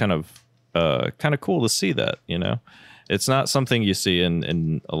thought it was kind of cool to see that. It's not something you see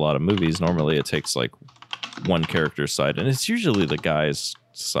in a lot of movies. Normally, it takes like one character's side, and it's usually the guy's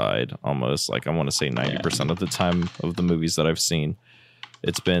side almost. Like I want to say 90% of the time of the movies that I've seen,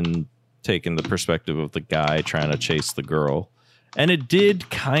 it's been taking the perspective of the guy trying to chase the girl. And it did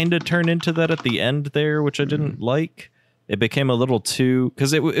kind of turn into that at the end there, which I didn't like. It became a little too...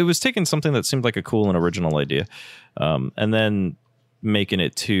 Because it was taking something that seemed like a cool and original idea. And then making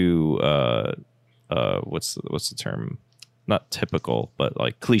it too... what's the term? Not typical, but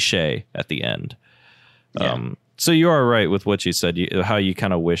like cliche at the end. Yeah. So you are right with what you said, how you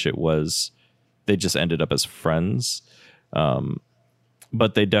kind of wish it was... They just ended up as friends.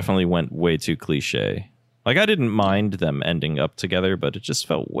 But they definitely went way too cliche. Like, I didn't mind them ending up together, but it just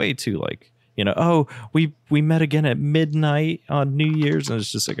felt way too like, we met again at midnight on New Year's. And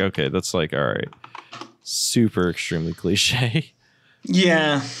it's just like, okay, that's like, all right. Super extremely cliche.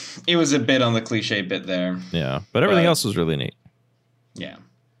 Yeah, it was a bit on the cliche bit there. Yeah, but everything else was really neat. Yeah.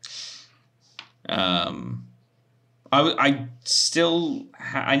 I still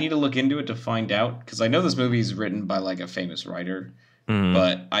need to look into it to find out, because I know this movie is written by like a famous writer.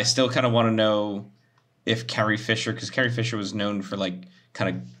 But I still kind of want to know if Carrie Fisher, because Carrie Fisher was known for like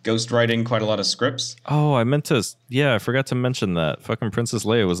kind of ghostwriting quite a lot of scripts. Oh, I forgot to mention that. Fucking Princess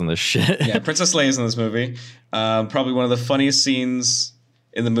Leia was in this shit. Yeah, Princess Leia's in this movie. Probably one of the funniest scenes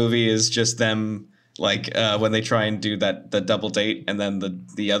in the movie is just them like when they try and do the double date, and then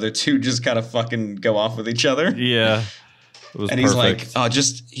the other two just kind of fucking go off with each other. Yeah. And perfect.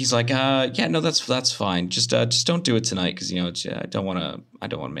 He's like, yeah, no, that's fine. Just don't do it tonight, because I don't want to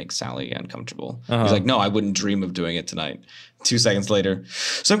make Sally uncomfortable. Uh-huh. He's like, no, I wouldn't dream of doing it tonight. 2 seconds later,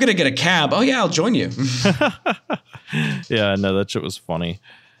 so I'm gonna get a cab. Oh yeah, I'll join you. Yeah, no, that shit was funny.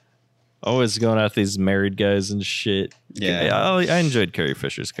 Always going at these married guys and shit. Yeah, I enjoyed Carrie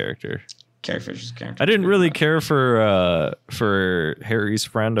Fisher's character. I didn't really care for Harry's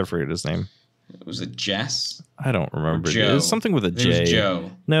friend. I forget his name. Was it Jess? I don't remember. Joe. It was something with a J. It was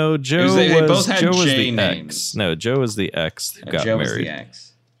Joe. No, Joe they both had Joe J was the names. X. No, Joe was the X who got Joe married. Was the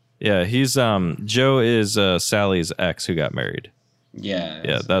X. Yeah, he's Joe is Sally's ex who got married.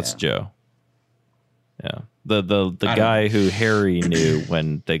 Yeah. That's Joe. Yeah. The guy who Harry knew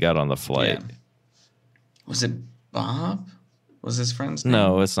when they got on the flight. Yeah. Was it Bob? Was his friend's name?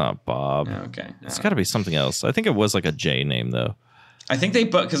 No, it's not Bob. Oh, okay. It's got to be something else. I think it was like a J name though. I think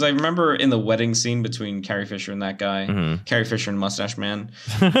because I remember in the wedding scene between Carrie Fisher and that guy, Carrie Fisher and Mustache Man.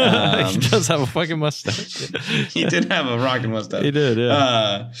 He does have a fucking mustache. He did have a rockin' mustache. He did,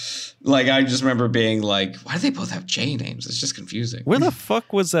 yeah. Like, I just remember being like, why do they both have J names? It's just confusing. Where the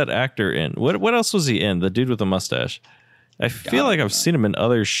fuck was that actor in? What else was he in? The dude with the mustache. I feel like I've seen him in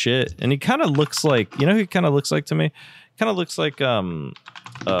other shit, and he kind of looks like, who he kind of looks like to me? Kind of looks like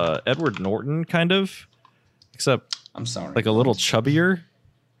Edward Norton, kind of, except I'm sorry, like a little chubbier.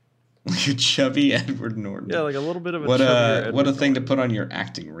 Like a chubby Edward Norton. Yeah, like a little bit of a what a thing to put on your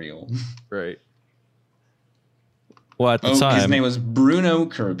acting reel. Right. Well, at the time, his name was Bruno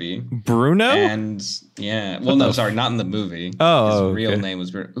Kirby. Bruno? And yeah, well, no, sorry, not in the movie. Oh, his real name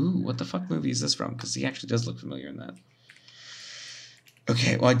was Bruno. Ooh, what the fuck movie is this from? Because he actually does look familiar in that.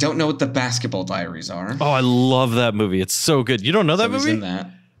 Okay, well, I don't know what the Basketball Diaries are. Oh, I love that movie. It's so good. You don't know that movie? He's in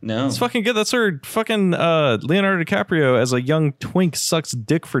that. No. It's fucking good. That's where fucking Leonardo DiCaprio as a young twink sucks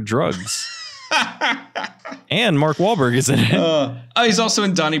dick for drugs. And Mark Wahlberg is in it. He's also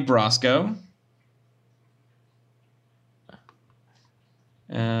in Donnie Brasco.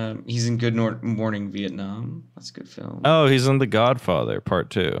 He's in Good Morning Vietnam. That's a good film. Oh, he's in The Godfather Part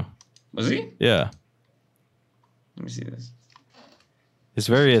 2. Was he? Yeah. Let me see this. He's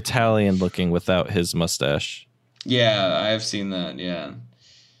very Italian looking without his mustache. Yeah, I've seen that. Yeah.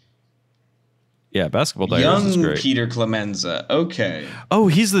 Yeah, Basketball Diaries is great. Young Peter Clemenza. Okay. Oh,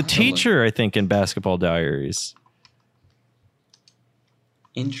 he's the teacher, I think, in Basketball Diaries.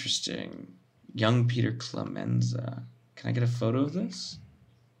 Interesting. Young Peter Clemenza. Can I get a photo of this?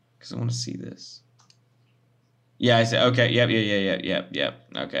 Because I want to see this. Yeah, I said, okay, yep.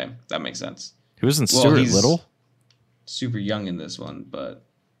 Okay, that makes sense. He was in Stuart Little? Super young in this one, but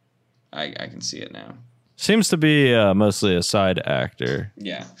I can see it now. Seems to be mostly a side actor.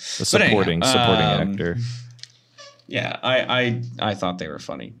 Yeah. A supporting actor. Yeah, I thought they were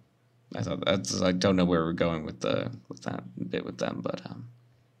funny. I don't know where we're going with that bit with them, but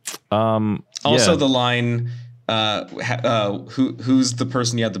also the line who's the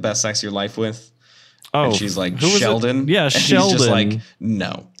person you had the best sex of your life with? Oh, and she's like, Sheldon. Yeah, and Sheldon. He's just like,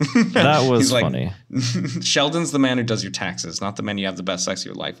 no. That was funny. Sheldon's the man who does your taxes, not the man you have the best sex of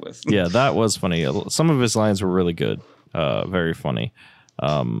your life with. Yeah, that was funny. Some of his lines were really good. Very funny.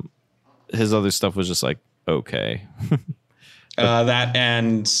 His other stuff was just like, okay. That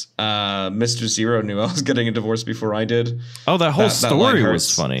and Mr. Zero knew I was getting a divorce before I did. Oh, that whole story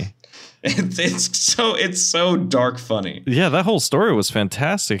was funny. It's so dark funny. Yeah, that whole story was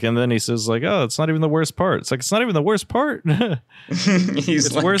fantastic. And then he says like, oh, it's not even the worst part. It's like, it's not even the worst part.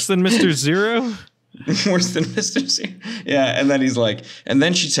 It's like, worse than Mr. Zero. Worse than Mr. Zero. Yeah, and then he's like, and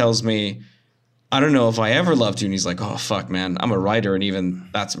then she tells me, I don't know if I ever loved you. And he's like, oh, fuck, man, I'm a writer, and even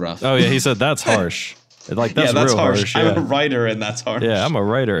that's rough. Oh, yeah, he said that's harsh. Like, that's real harsh. Yeah. I'm a writer, and that's harsh. Yeah, I'm a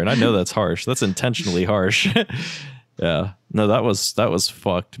writer, and I know that's harsh. That's intentionally harsh. Yeah. No, that was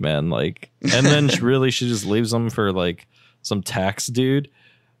fucked, man. Like, and then she just leaves him for like some tax dude.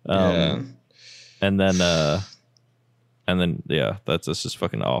 And then yeah, that's just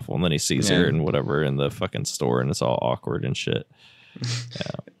fucking awful. And then he sees her and whatever in the fucking store, and it's all awkward and shit.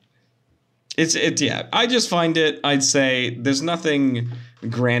 Yeah. It's yeah. I just find it. I'd say there's nothing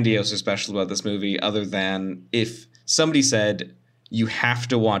grandiose or special about this movie, other than if somebody said you have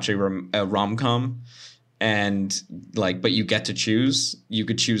to watch a rom-com. And like, but you get to choose. You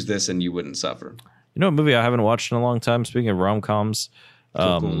could choose this, and you wouldn't suffer. You know, a movie I haven't watched in a long time. Speaking of rom-coms,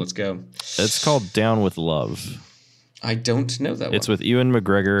 cool. Let's go. It's called Down with Love. I don't know that. It's with Ewan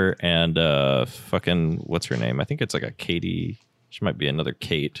McGregor and fucking what's her name? I think it's like a Katie. She might be another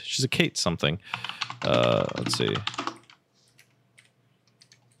Kate. She's a Kate something. Let's see.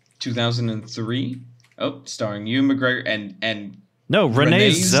 2003. Oh, starring Ewan McGregor and. No,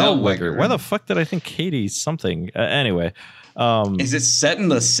 Renee Zellweger. Why the fuck did I think Katie something? Anyway. Is it set in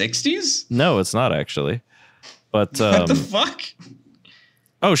the 60s? No, it's not actually. What the fuck?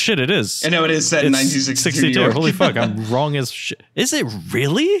 Oh, shit, it is. I know it is set in 1962. Holy fuck, I'm wrong as shit. Is it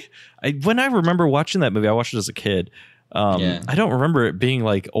really? When I remember watching that movie, I watched it as a kid. I don't remember it being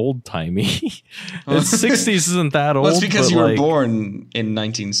like old timey. The 60s isn't that old. Well, it's because you were born in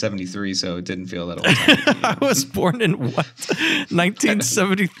 1973, so it didn't feel that old. I was born in what?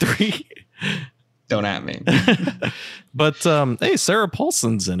 1973. Don't at me. But hey, Sarah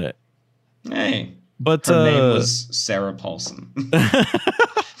Paulson's in it. Hey, but her name was Sarah Paulson.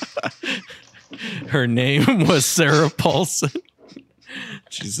 Her name was Sarah Paulson.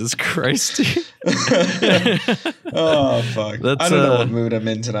 Jesus Christ. Oh, fuck. I don't know what mood I'm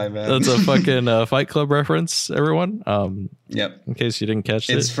in tonight, man. That's a fucking Fight Club reference, everyone. Yep. In case you didn't catch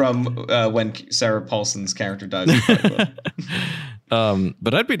it. It's from when Sarah Paulson's character dies in Fight Club.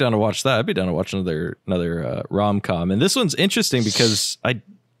 But I'd be down to watch that. I'd be down to watch another rom-com. And this one's interesting because I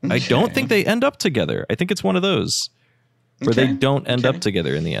don't think they end up together. I think it's one of those where they don't end up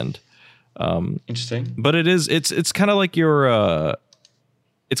together in the end. Interesting. But it's kind of like your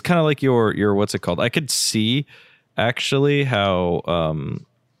what's it called? I could see actually how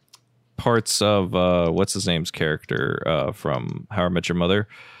parts of what's his name's character from How I Met Your Mother,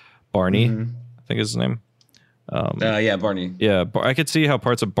 Barney, I think is his name. Yeah, Barney. Yeah, I could see how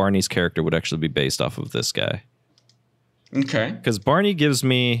parts of Barney's character would actually be based off of this guy. Okay. Because Barney gives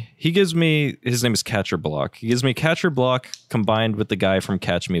me his name is Catcher Block. He gives me Catcher Block combined with the guy from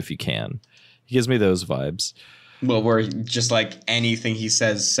Catch Me If You Can. He gives me those vibes. Well, where just like anything he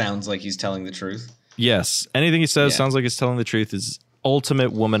says sounds like he's telling the truth. Yes. Anything he says sounds like he's telling the truth. Is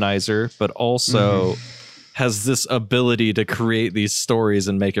ultimate womanizer, but also has this ability to create these stories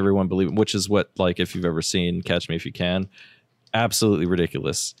and make everyone believe it, which is what, like, if you've ever seen Catch Me If You Can, absolutely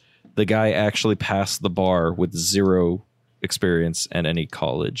ridiculous. The guy actually passed the bar with zero experience and any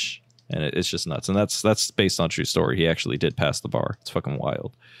college, and it's just nuts. And that's based on true story. He actually did pass the bar. It's fucking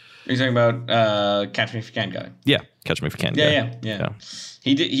wild. Are you talking about Catch Me If You Can guy? Yeah, Catch Me If You Can. Yeah.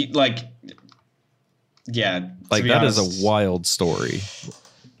 He did. Like that honest, is a wild story.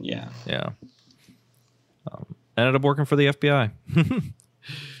 Yeah. Ended up working for the FBI.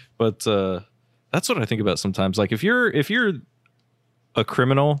 But that's what I think about sometimes. Like if you're a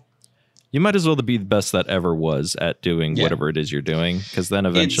criminal You might as well be the best that ever was at doing whatever it is you're doing, because then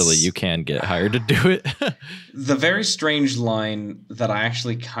eventually you can get hired to do it. The very strange line that I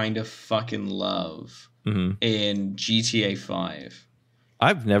actually kind of fucking love in GTA 5.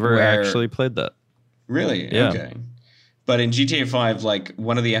 I've never actually played that. Really? Yeah. Okay. But in GTA 5, like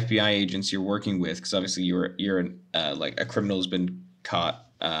one of the FBI agents you're working with, because obviously you're like a criminal who's been caught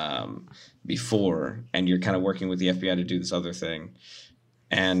before, and you're kind of working with the FBI to do this other thing.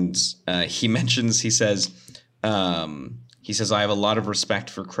 And he says, I have a lot of respect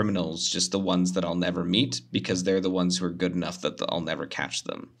for criminals, just the ones that I'll never meet, because they're the ones who are good enough that I'll never catch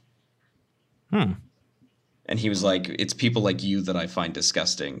them. And he was like, it's people like you that I find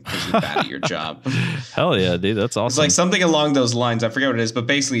disgusting because you're bad at your job. Hell yeah, dude. That's awesome. It's like something along those lines. I forget what it is, but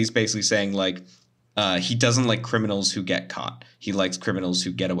basically he's saying like, he doesn't like criminals who get caught. He likes criminals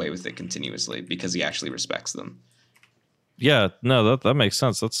who get away with it continuously because he actually respects them. Yeah, no, that makes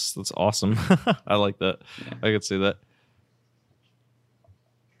sense. That's awesome. I like that. Yeah. I could see that.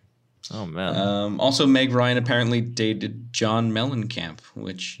 Oh man. Also, Meg Ryan apparently dated John Mellencamp,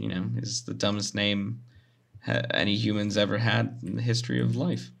 which is the dumbest name any humans ever had in the history of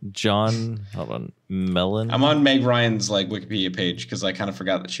life. John, hold on, Mellon. I'm on Meg Ryan's like Wikipedia page because I kind of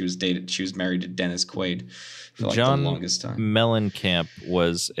forgot that she was married to Dennis Quaid for like John the longest time. Mellencamp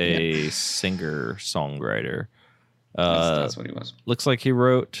was a singer-songwriter. That's what he was. Looks like he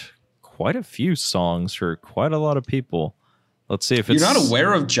wrote quite a few songs for quite a lot of people. Let's see if it's... You're not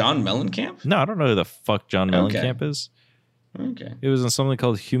aware of John Mellencamp? No, I don't know who the fuck John Mellencamp is. Okay. It was in something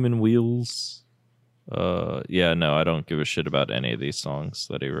called Human Wheels. Yeah, no, I don't give a shit about any of these songs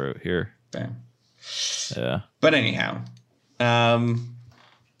that he wrote here. Yeah. But anyhow,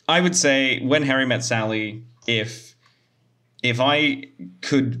 I would say When Harry Met Sally, if I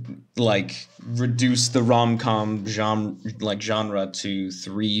could like reduce the rom-com genre to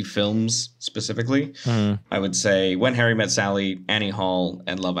 3 films specifically, I would say When Harry Met Sally, Annie Hall,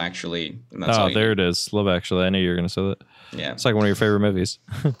 and Love Actually. And that's there it is. Love Actually. I knew you were going to say that. Yeah. It's like one of your favorite movies.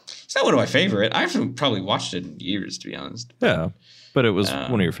 It's not one of my favorite. I haven't probably watched it in years, to be honest. Yeah. But it was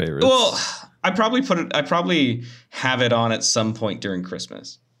one of your favorites. Well, I probably have it on at some point during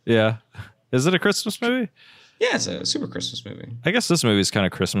Christmas. Yeah. Is it a Christmas movie? Yeah, it's a super Christmas movie. I guess this movie's kind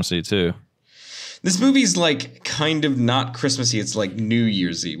of Christmassy too. This movie's like kind of not Christmassy. It's like New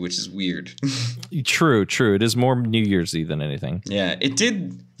Year's-y, which is weird. True. It is more New Year's-y than anything. Yeah,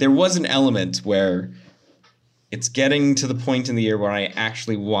 there was an element where it's getting to the point in the year where I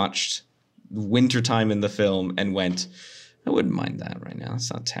actually watched wintertime in the film and went, I wouldn't mind that right now.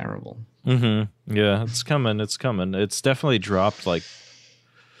 It's not terrible. Mm-hmm. Yeah, it's coming. It's definitely dropped like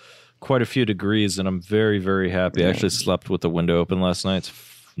quite a few degrees, and I'm very, very happy. I actually slept with the window open last night.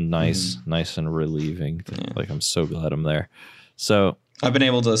 It's nice and relieving. Like, I'm so glad I'm there. So I've been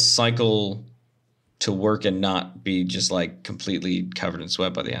able to cycle to work and not be just like completely covered in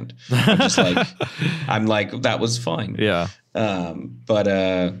sweat by the end. I'm just like, that was fine. Yeah.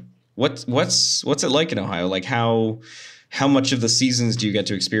 But what's it like in Ohio? Like how much of the seasons do you get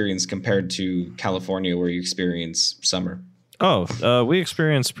to experience compared to California, where you experience summer? Oh, we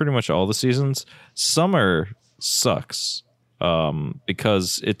experience pretty much all the seasons. Summer sucks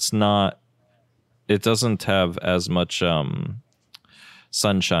because it doesn't have as much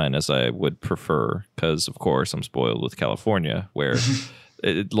sunshine as I would prefer, because of course I'm spoiled with California, where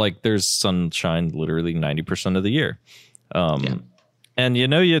there's sunshine literally 90% of the year. And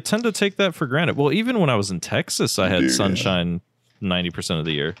you tend to take that for granted. Well, even when I was in Texas, I had sunshine 90% of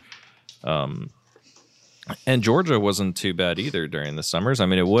the year. And Georgia wasn't too bad either during the summers. I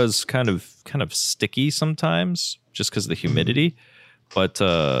mean, it was kind of sticky sometimes just because of the humidity. But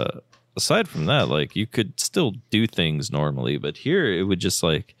aside from that, like, you could still do things normally. But here it would just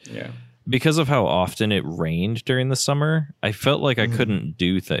because of how often it rained during the summer, I felt like I couldn't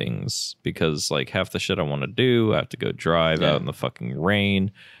do things because like half the shit I want to do, I have to go drive out in the fucking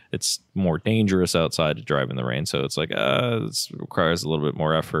rain. It's more dangerous outside to drive in the rain. So it's like, it requires a little bit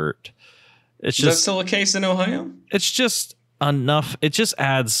more effort. Is that still a case in Ohio? It's just enough. It just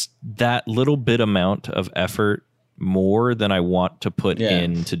adds that little bit amount of effort more than I want to put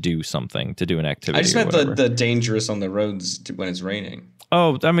in to do something, to do an activity. I just meant the dangerous on the roads when it's raining.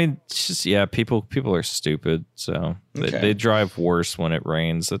 Oh, I mean, it's just, people are stupid. So they drive worse when it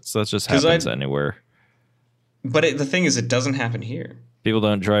rains. That just happens anywhere. But the thing is, it doesn't happen here. People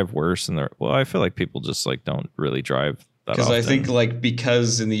don't drive worse well, I feel like people just like don't really drive that often. Because I think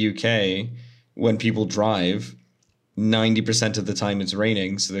because in the UK, when people drive, 90% of the time it's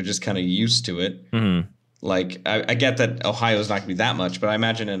raining, so they're just kind of used to it. Mm-hmm. Like, I get that Ohio's not going to be that much, but I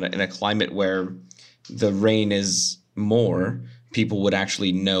imagine in a climate where the rain is more, people would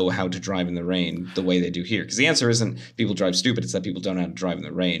actually know how to drive in the rain the way they do here. Because the answer isn't people drive stupid; it's that people don't know how to drive in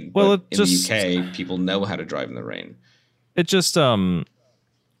the rain. Well, but in the UK, people know how to drive in the rain. It just I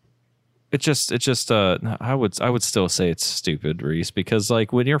would still say it's stupid, Reese, because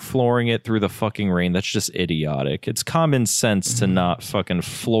like when you're flooring it through the fucking rain, that's just idiotic. It's common sense to not fucking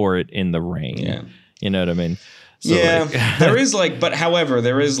floor it in the rain. Yeah. You know what I mean? So yeah. Like, there is like, but however,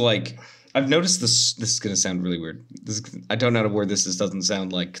 there is like, I've noticed this. This is going to sound really weird. I don't know how to word this. This doesn't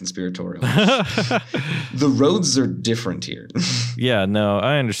sound like conspiratorial. The roads are different here. Yeah, no,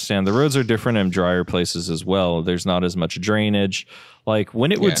 I understand. The roads are different in drier places as well. There's not as much drainage. Like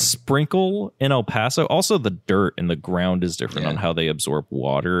when it would sprinkle in El Paso, also the dirt in the ground is different on how they absorb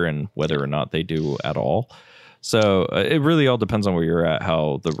water and whether or not they do at all. So it really all depends on where you're at,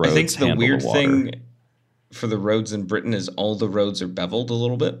 how the roads. I think the weird thing for the roads in Britain is all the roads are beveled a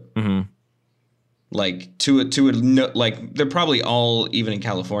little bit. Mm-hmm. Like like they're probably all even in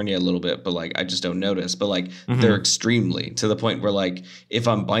California a little bit, but like I just don't notice. But like they're extremely to the point where like if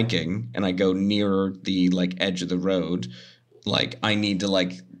I'm biking and I go near the like edge of the road, like I need to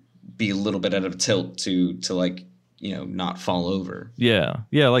like be a little bit out of tilt to like, you know, not fall over. Yeah.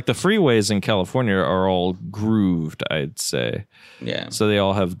 Like the freeways in California are all grooved, I'd say. Yeah. So they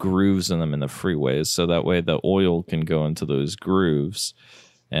all have grooves in them in the freeways. So that way the oil can go into those grooves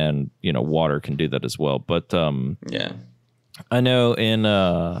and, you know, water can do that as well. But I know in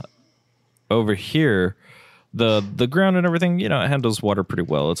over here, the ground and everything, you know, it handles water pretty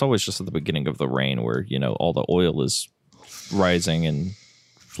well. It's always just at the beginning of the rain where, you know, all the oil is rising and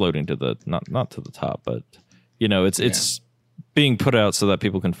floating to the not to the top, but you know, it's being put out so that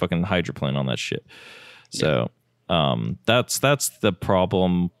people can fucking hydroplane on that shit. So that's the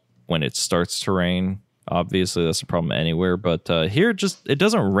problem when it starts to rain. Obviously, that's a problem anywhere, but here it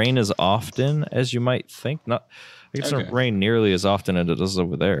doesn't rain as often as you might think. It doesn't rain nearly as often as it does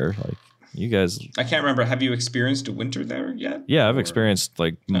over there. Like you guys, I can't remember. Have you experienced a winter there yet? Yeah, I've experienced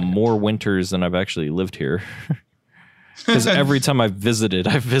like more winters than I've actually lived here. Because every time I've visited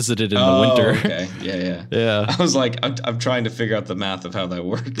in the winter. Okay. Yeah. I was like, I'm trying to figure out the math of how that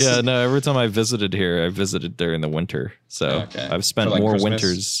works. Yeah, no, every time I visited here, I visited during the winter. So I've spent like more Christmas?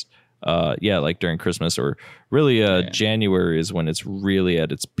 Winters. Like during Christmas or really January is when it's really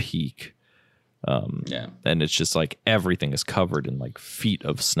at its peak. And it's just like everything is covered in like feet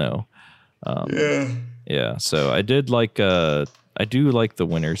of snow. Yeah. So I do like the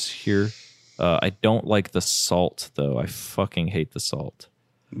winters here. I don't like the salt, though. I fucking hate the salt.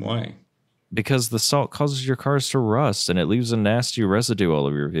 Why? Because the salt causes your cars to rust, and it leaves a nasty residue all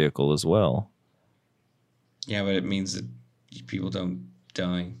over your vehicle as well. Yeah, but it means that people don't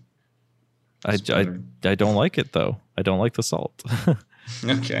die. I don't like it, though. I don't like the salt.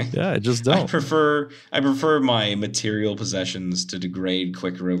 Okay. Yeah, I just don't. I prefer my material possessions to degrade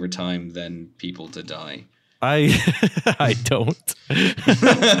quicker over time than people to die. I don't. I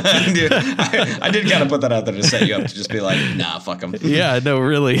did kind of put that out there to set you up to just be like, nah, fuck them. Yeah, no,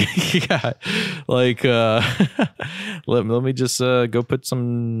 really. Yeah, like let me just go put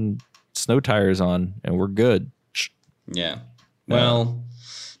some snow tires on, and we're good. Yeah. Well,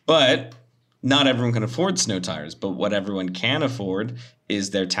 but not everyone can afford snow tires. But what everyone can afford is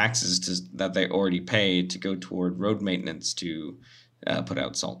their taxes that they already pay to go toward road maintenance to put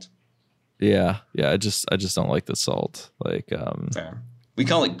out salt. Yeah. I just don't like the salt. Like, fair. We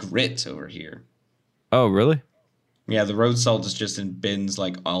call it grit over here. Oh, really? Yeah, the road salt is just in bins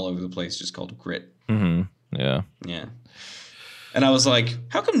like all over the place, just called grit. Mm-hmm. Yeah. And I was like,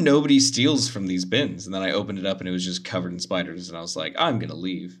 how come nobody steals from these bins? And then I opened it up and it was just covered in spiders. And I was like, I'm going to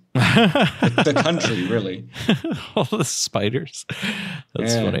leave. The country, really. All the spiders.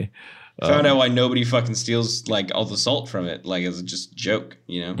 That's funny. Found out why nobody fucking steals like all the salt from it, like as just a joke,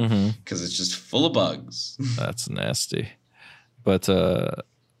 you know, because it's just full of bugs. That's nasty. But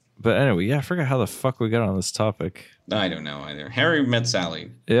anyway, I forgot how the fuck we got on this topic. I don't know either. Harry met Sally.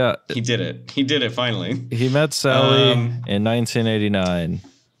 Yeah, he did it. He did it finally. He met Sally in 1989,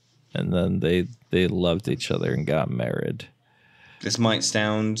 and then they loved each other and got married. This might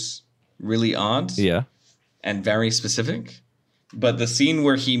sound really odd, and very specific. But the scene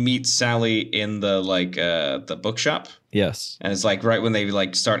where he meets Sally in the like the bookshop, yes, and it's like right when they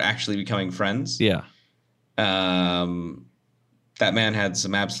like start actually becoming friends, that man had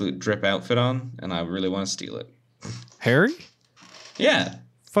some absolute drip outfit on, and I really want to steal it. Harry? Yeah.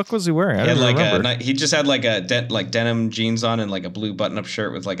 Fuck was he wearing? I don't remember. He just had like a denim jeans on and like a blue button-up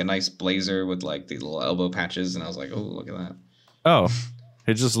shirt with like a nice blazer with like the little elbow patches, and I was like, oh, look at that. Oh.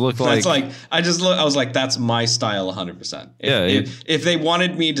 It just looked like... That's like... I was like, that's my style 100%. If they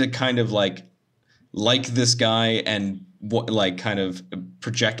wanted me to kind of like this guy and like kind of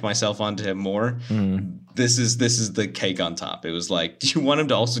project myself onto him more. This is the cake on top. It was like, do you want him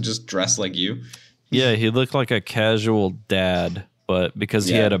to also just dress like you? Yeah, he looked like a casual dad, but because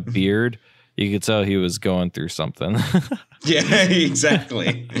he had a beard, you could tell he was going through something. Yeah,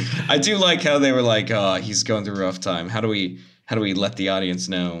 exactly. I do like how they were like, oh, he's going through a rough time. How do we let the audience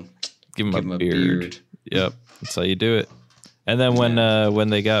know? Give him a beard. Yep, that's how you do it. And then when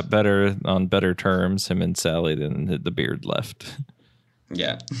they got on better terms, him and Sally, then the beard left.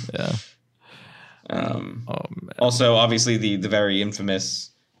 Yeah. Yeah. Also, obviously, the very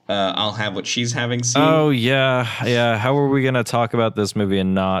infamous I'll have what she's having scene. Oh, yeah. How are we going to talk about this movie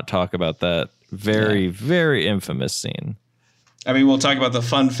and not talk about that very, very infamous scene? I mean, we'll talk about the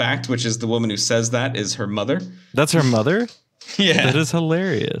fun fact, which is the woman who says that is her mother. That's her mother? Yeah. That is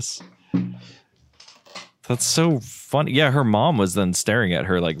hilarious. That's so funny. Yeah, her mom was then staring at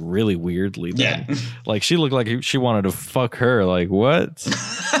her like really weirdly. Then. Yeah. Like she looked like she wanted to fuck her. Like, what?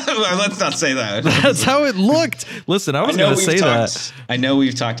 Let's not say that. That's how it looked. Listen, I was going to say that. I know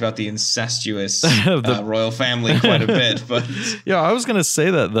we've talked about the incestuous royal family quite a bit, but yeah, I was going to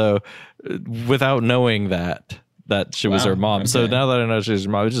say that though, without knowing that she was her mom. Okay. So now that I know she's her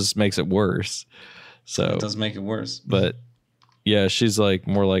mom, it just makes it worse. So it does make it worse. But yeah, she's like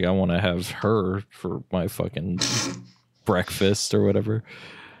more like, I want to have her for my fucking breakfast or whatever.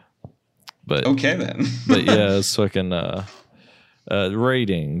 But okay then. But yeah, it's fucking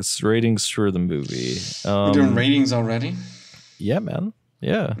ratings for the movie. We're doing ratings already? Yeah, man.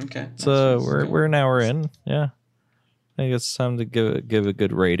 Yeah. Okay. So we're an hour in. Yeah. I think it's time to give a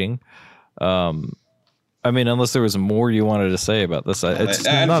good rating. I mean, unless there was more you wanted to say about this, it's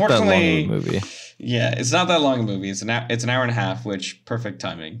not that long of a movie. Yeah, it's not that long a movie. It's an hour and a half, which perfect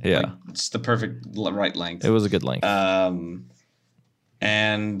timing. Yeah, like, it's the perfect right length. It was a good length.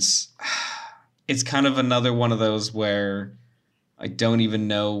 And it's kind of another one of those where I don't even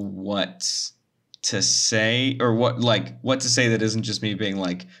know what to say or what to say that isn't just me being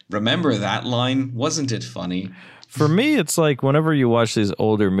like, remember that line? Wasn't it funny? For me, it's like whenever you watch these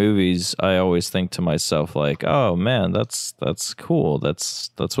older movies, I always think to myself like, "Oh man, that's cool. That's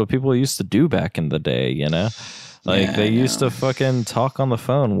what people used to do back in the day, you know? Like they used to fucking talk on the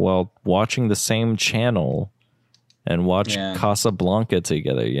phone while watching the same channel and watch Casablanca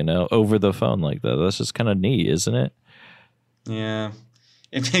together, you know, over the phone like that. That's just kind of neat, isn't it? Yeah.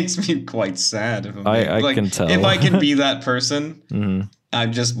 It makes me quite sad. If I can tell. If I can be that person, I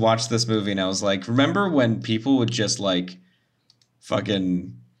just watched this movie and I was like, remember when people would just like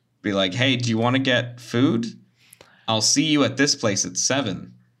fucking be like, hey, do you want to get food? I'll see you at this place at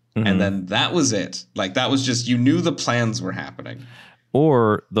 7. And then that was it. Like that was just, you knew the plans were happening.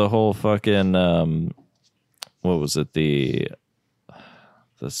 Or the whole fucking, what was it? The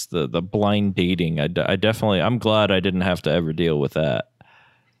blind dating. I definitely, I'm glad I didn't have to ever deal with that.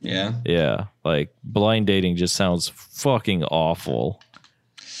 Yeah. Yeah. Like blind dating just sounds fucking awful.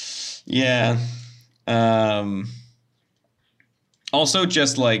 Yeah. Also,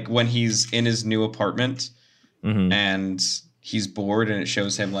 just like when he's in his new apartment and he's bored and it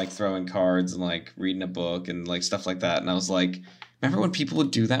shows him like throwing cards and like reading a book and like stuff like that. And I was like, remember when people would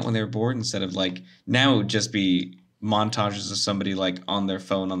do that when they were bored instead of like now it would just be montages of somebody like on their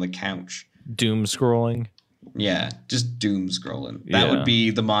phone on the couch. Doom scrolling. Yeah, just doom scrolling. That would be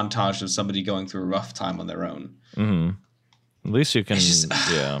the montage of somebody going through a rough time on their own. At least you can,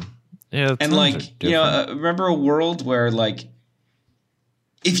 yeah. And like, you know, remember a world where like,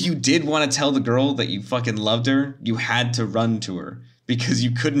 if you did want to tell the girl that you fucking loved her, you had to run to her because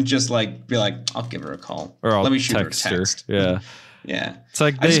you couldn't just like be like, I'll give her a call or let me shoot her a text. Yeah, yeah. It's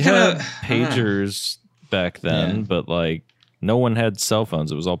like they had pagers back then, but like no one had cell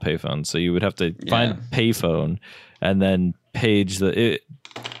phones. It was all payphones, so you would have to find a payphone and then page it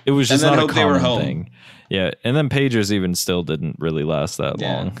was just not a common thing. Yeah, and then pagers even still didn't really last that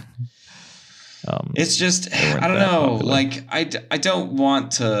long. It's just, I don't know, popular. Like, I don't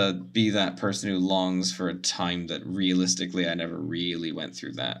want to be that person who longs for a time that realistically I never really went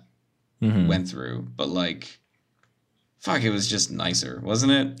through, but like, fuck, it was just nicer,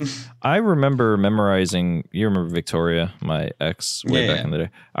 wasn't it? I remember memorizing, you remember Victoria, my ex, way back in the day.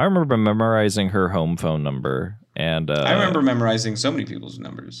 I remember memorizing her home phone number. And I remember memorizing so many people's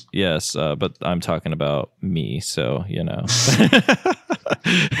numbers. Yes, but I'm talking about me, so you know. Sorry.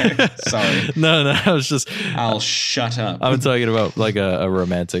 No, I was just. I'll shut up. I'm talking about like a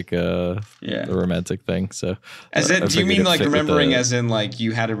romantic, a romantic thing. So, do you mean like remembering, as in like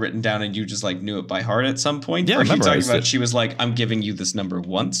you had it written down and you just like knew it by heart at some point? Yeah, or are you talking about she was like, I'm giving you this number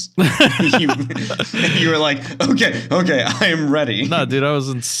once. you were like, okay, I am ready. No, dude, I was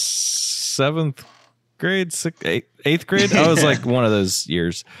in 7th grade, eighth grade. I was like one of those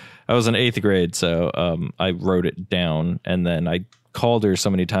years. I was in 8th grade, so I wrote it down, and then I called her so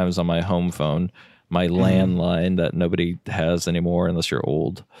many times on my home phone, my landline that nobody has anymore unless you're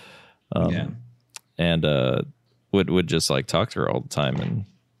old. And would just like talk to her all the time and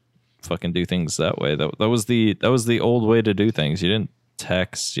fucking do things that way. That was the old way to do things. You didn't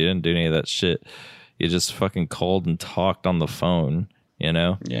text, you didn't do any of that shit. You just fucking called and talked on the phone, you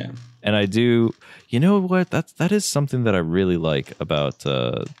know? Yeah. And I do, you know what? That is something that I really like about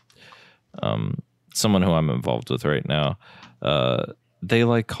someone who I'm involved with right now. They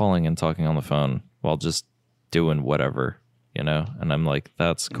like calling and talking on the phone while just doing whatever, you know? And I'm like,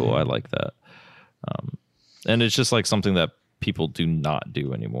 that's cool. I like that. And it's just like something that people do not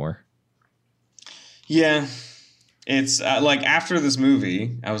do anymore. Yeah. It's like after this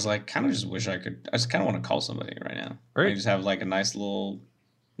movie, I was like, kind of just wish I just kind of want to call somebody right now. Right. Like just have like a nice little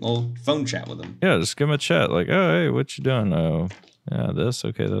phone chat with them. Yeah, just give them a chat. Like, oh, hey, what you doing? Oh, yeah, this.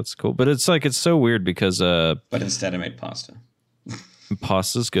 Okay, that's cool. But it's like, it's so weird because... but instead I made pasta.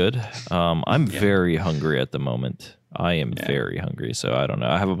 Pasta's good. I'm very hungry at the moment. I am very hungry, so I don't know.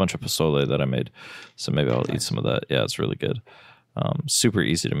 I have a bunch of pozole that I made, so maybe I'll eat some of that. Yeah, it's really good. Super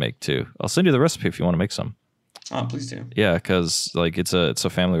easy to make too. I'll send you the recipe if you want to make some. Oh, please do. Yeah, because like it's a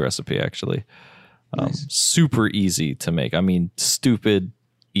family recipe actually. Nice. Super easy to make. I mean, stupid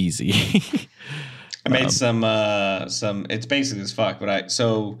easy. I made some. It's basic as fuck, but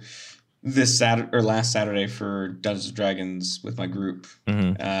this Saturday or last Saturday for Dungeons and Dragons with my group,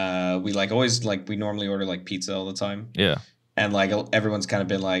 we like always like we normally order like pizza all the time. Yeah, and like everyone's kind of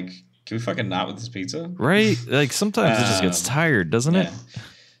been like, can we fucking not with this pizza? Right? Like sometimes it just gets tired, doesn't it?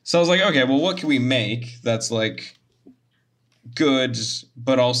 So I was like, okay, well, what can we make that's like good,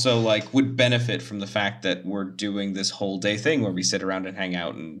 but also like would benefit from the fact that we're doing this whole day thing where we sit around and hang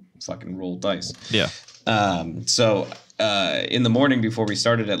out and fucking roll dice. Yeah. So in the morning before we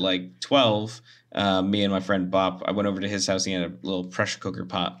started at like 12, me and my friend Bob, I went over to his house. He had a little pressure cooker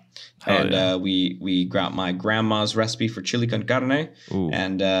pot. We got my grandma's recipe for chili con carne. Ooh.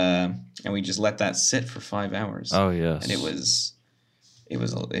 And we just let that sit for 5 hours. Oh yes. And I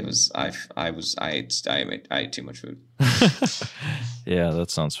ate too much food. Yeah,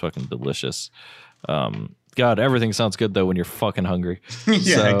 that sounds fucking delicious. God, everything sounds good though when you're fucking hungry.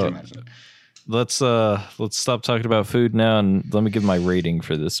 Yeah, so, I can imagine. Let's stop talking about food now and let me give my rating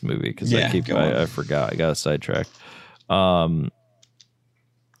for this movie because I forgot. I got sidetracked. Yeah,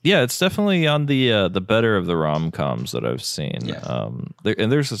 it's definitely on the better of the rom-coms that I've seen. Yeah.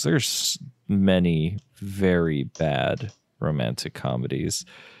 There's many very bad romantic comedies,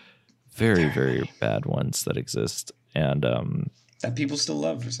 very bad ones that exist, and that people still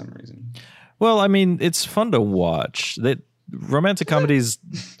love for some reason. Well, I mean, it's fun to watch. That romantic comedies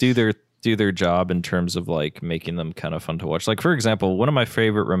do their job in terms of like making them kind of fun to watch. Like for example, one of my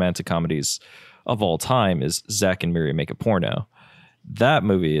favorite romantic comedies of all time is Zack and Miri Make a Porno. That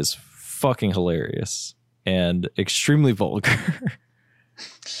movie is fucking hilarious and extremely vulgar.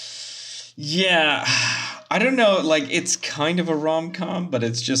 Yeah, I don't know. Like, it's kind of a rom-com, but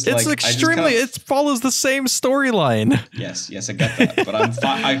it's just it's like extremely. It follows the same storyline. Yes, I get that, but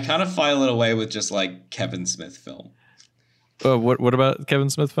I kind of file it away with just like Kevin Smith film. What about Kevin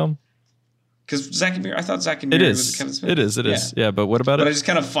Smith film? Because I thought Zack and Miri was Kevin Smith. It is. Yeah, but what about it? But I just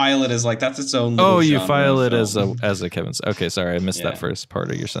kind of file it as like that's its own. Oh, you file it as a Kevin. Okay, sorry, I missed that first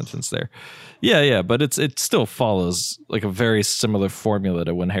part of your sentence there. Yeah, but it still follows like a very similar formula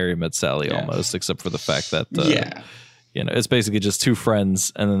to When Harry Met Sally almost, except for the fact that it's basically just two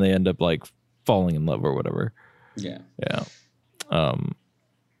friends and then they end up like falling in love or whatever. Yeah.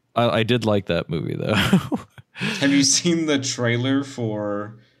 I did like that movie though. Have you seen the trailer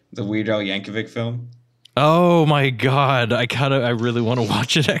for the Weird Al Yankovic film? Oh my god, I really want to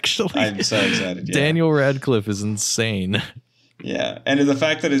watch it actually. I'm so excited. Yeah. Daniel Radcliffe is insane. Yeah, and the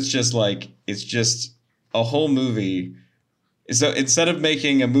fact that it's just a whole movie. So instead of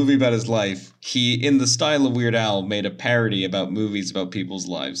making a movie about his life, he, in the style of Weird Al, made a parody about movies about people's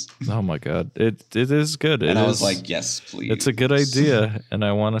lives. Oh my god, it is good. And I was like, yes, please. It's a good idea, and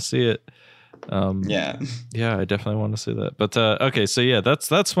I want to see it. Yeah, I definitely want to see that. But okay, so yeah,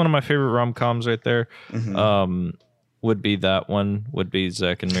 that's one of my favorite rom-coms right there. Mm-hmm. Would be that one. Would be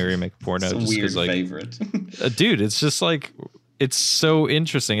Zack and Miri Make a Porno. It's a weird favorite, dude. It's just like it's so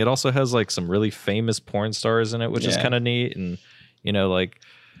interesting. It also has like some really famous porn stars in it, which is kind of neat. And like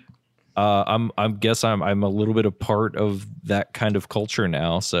I'm a little bit a part of that kind of culture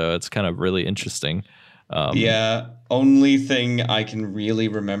now, so it's kind of really interesting. Only thing I can really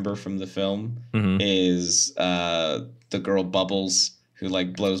remember from the film is the girl Bubbles, who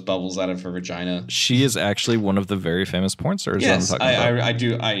like blows bubbles out of her vagina. She is actually one of the very famous porn stars. Yes, I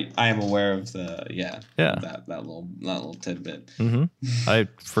am aware of that little tidbit. Mm-hmm. I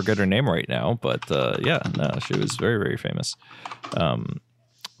forget her name right now, but she was very, very famous.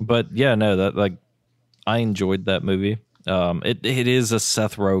 But yeah, no, that like I enjoyed that movie. It is a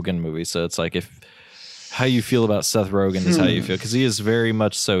Seth Rogen movie, so it's like if how you feel about Seth Rogen is how you feel, because he is very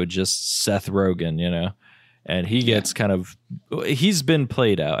much so just Seth Rogen, you know. And he gets he's been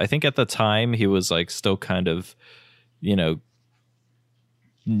played out. I think at the time he was like still kind of, you know,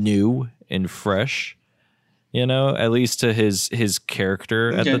 new and fresh, you know, at least to his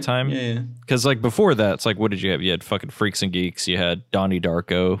character at the time. Yeah. Because like before that, it's like, what did you have? You had fucking Freaks and Geeks. You had Donnie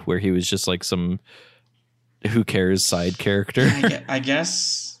Darko, where he was just like some who cares side character. I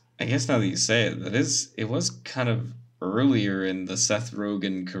guess now that you say it, it was kind of earlier in the Seth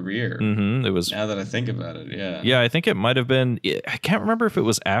Rogen career. Mm-hmm. It was. Now that I think about it, yeah, I think it might have been. I can't remember if it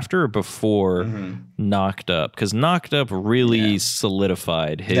was after or before Knocked Up, because Knocked Up really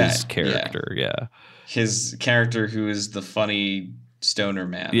solidified his character. Yeah, his character, who is the funny stoner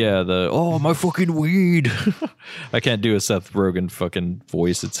man. Yeah, my fucking weed. I can't do a Seth Rogen fucking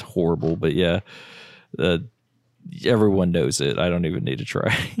voice; it's horrible. But yeah, everyone knows it. I don't even need to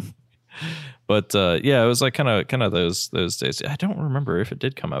try. But it was like kind of those days. I don't remember if it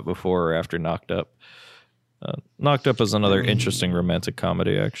did come out before or after Knocked Up. Knocked Up is another interesting romantic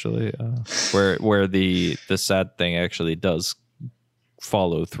comedy, actually, where the sad thing actually does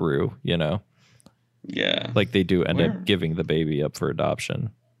follow through. You know, like they do end up giving the baby up for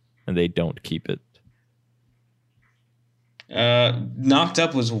adoption, and they don't keep it. Knocked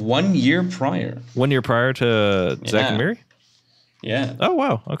Up was 1 year prior. 1 year prior to Zack and Miri? Yeah. Oh,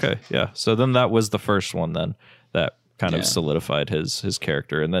 wow. Okay. Yeah. So then that was the first one then that kind of solidified his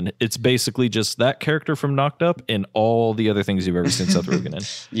character. And then it's basically just that character from Knocked Up and all the other things you've ever seen Seth Rogen in.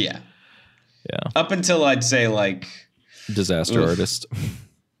 Yeah. Yeah. Up until I'd say like Disaster Artist.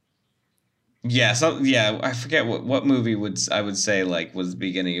 Yeah. So I forget what movie I would say like was the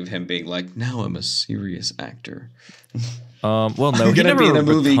beginning of him being like, now I'm a serious actor. Well, no, I'm gonna be in a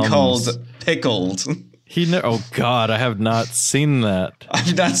movie called Pickled. Oh God, I have not seen that.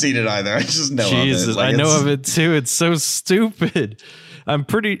 I've not seen it either. I just know Jesus, of it. Like, I know of it too. It's so stupid. I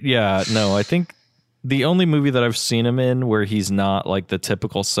think the only movie that I've seen him in where he's not like the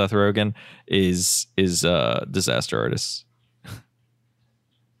typical Seth Rogen is Disaster Artist.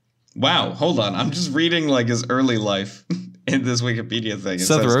 Wow, hold on. I'm just reading like his early life in this Wikipedia thing.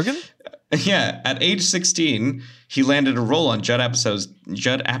 Seth Rogen? Yeah, at age 16, he landed a role on Judd Apatow's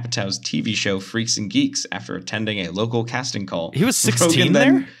TV show Freaks and Geeks after attending a local casting call. He was 16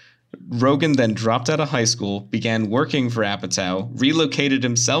 there? Rogen then dropped out of high school, began working for Apatow, relocated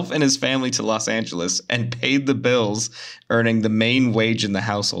himself and his family to Los Angeles, and paid the bills, earning the main wage in the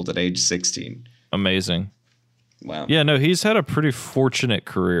household at age 16. Amazing. Wow. Yeah, no, he's had a pretty fortunate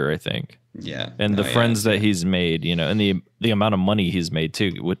career, I think. Yeah. And the friends that he's made, you know, and the amount of money he's made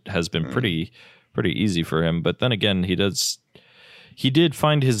too has been pretty easy for him. But then again, he did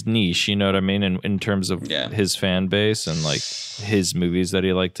find his niche, you know what I mean, in terms of his fan base and like his movies that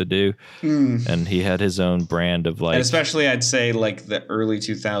he liked to do. And he had his own brand of like, and especially I'd say like the early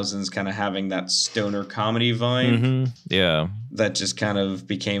 2000s kind of having that stoner comedy vibe. Yeah. That just kind of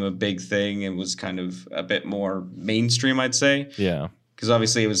became a big thing and was kind of a bit more mainstream, I'd say. Yeah. Because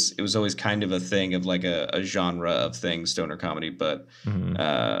obviously it was always kind of a thing of like a genre of thing, stoner comedy. But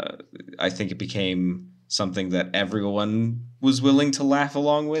I think it became something that everyone was willing to laugh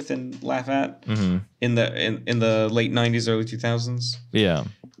along with and laugh at in the late 90s, early 2000s. Yeah.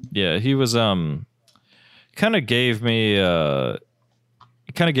 Yeah. He was kind of gave me of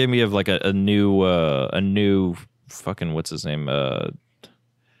like a new fucking what's his name?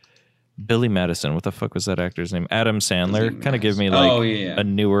 Billy Madison. What the fuck was that actor's name? Adam Sandler. Kind of gave me like a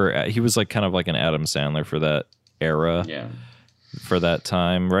newer. He was like kind of like an Adam Sandler for that era. Yeah. For that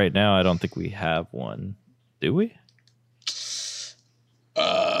time. Right now, I don't think we have one. Do we?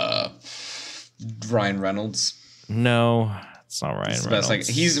 Ryan Reynolds. No, it's not Ryan Reynolds. Like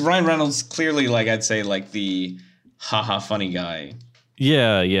Ryan Reynolds. Clearly, like I'd say, like the haha funny guy.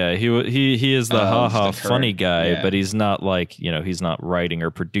 Yeah. He is the haha funny guy, but he's not like, you know, he's not writing or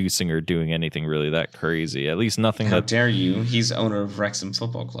producing or doing anything really that crazy. At least nothing. How dare you? He's owner of Wrexham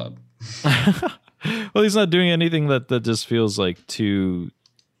Football Club. Well, he's not doing anything that just feels like too.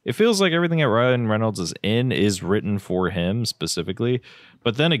 It feels like everything that Ryan Reynolds is in is written for him specifically.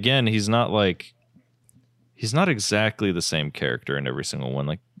 But then again, he's not exactly the same character in every single one.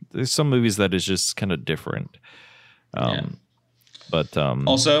 Like there's some movies that is just kind of different. But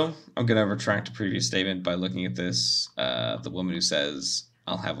also, I'm gonna retract a previous statement by looking at this. The woman who says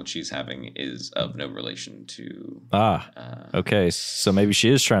I'll have what she's having is of no relation to. Okay, so maybe she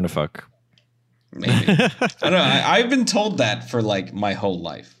is trying to fuck. Maybe. I don't know. I've been told that for like my whole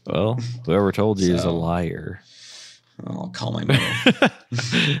life. Well, whoever told you is a liar. I'll call my mother.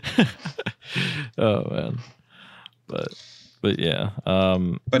 Oh man, but yeah.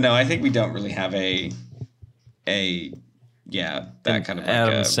 But no, I think we don't really have that kind of like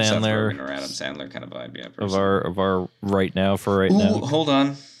Adam Sandler or Adam Sandler kind of vibe. Yeah, of our right now. Hold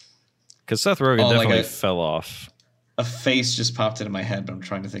on, because Seth Rogen definitely fell off. A face just popped into my head, but I'm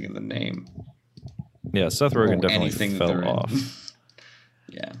trying to think of the name. Yeah, Seth Rogen definitely fell off.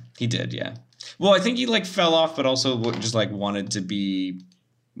 Yeah, he did. Yeah. Well, I think he like fell off, but also just like wanted to be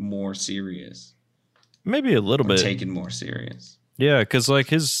more serious. Maybe a little bit taken more serious. Yeah, because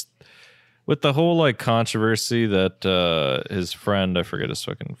like with the whole like controversy that his friend, I forget his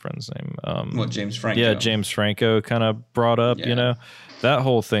fucking friend's name. James Franco. Yeah, James Franco kind of brought up. Yeah. You know, that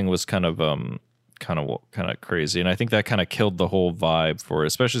whole thing was kind of crazy, and I think that kind of killed the whole vibe for it,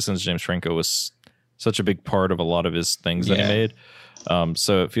 especially since James Franco was such a big part of a lot of his things that he made.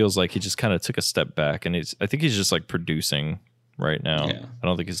 So it feels like he just kind of took a step back, and I think he's just like producing right now. Yeah. I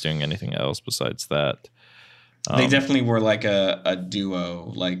don't think he's doing anything else besides that. They definitely were like a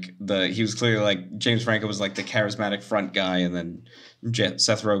duo. Like he was clearly like James Franco was like the charismatic front guy, and then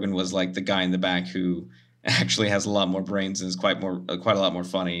Seth Rogen was like the guy in the back who actually has a lot more brains and is quite a lot more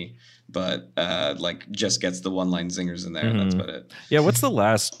funny, but like just gets the one-line zingers in there. And that's about it. Yeah, what's the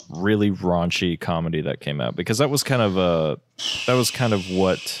last really raunchy comedy that came out? Because that was kind of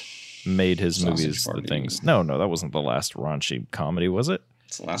what made his movies the things. No, that wasn't the last raunchy comedy, was it?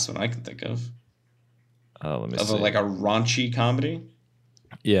 It's the last one I can think of. Let me see. Like a raunchy comedy?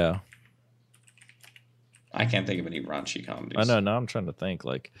 Yeah. I can't think of any raunchy comedies. I know. Now I'm trying to think.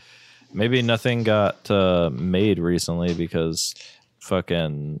 Like, maybe nothing got made recently because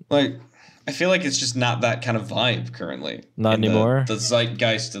fucking... Like, I feel like it's just not that kind of vibe currently. Not anymore? The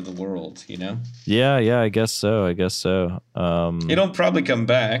zeitgeist of the world, you know? Yeah, I guess so. It'll probably come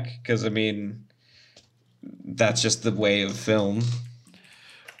back because, I mean, that's just the way of film.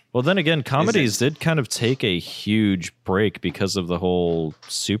 Well, then again, comedies did kind of take a huge break because of the whole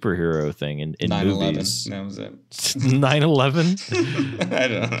superhero thing in 9/11. Movies. That was it. 9/11? I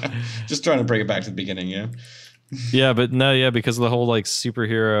don't know. Just trying to bring it back to the beginning, yeah. Yeah, but no, yeah, because of the whole like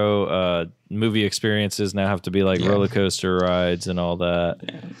superhero movie experiences now have to be like roller coaster rides and all that.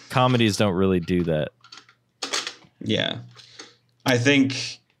 Yeah. Comedies don't really do that. Yeah. I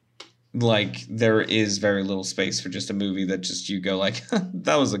think like there is very little space for just a movie that just you go like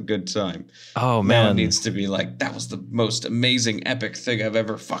that was a good time. Oh man, now it needs to be like that was the most amazing epic thing I've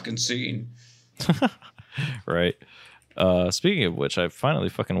ever fucking seen. Right. Speaking of which, I finally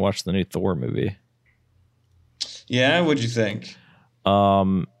fucking watched the new Thor movie. Yeah, what'd you think?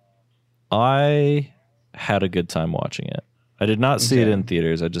 I had a good time watching it. I did not see it in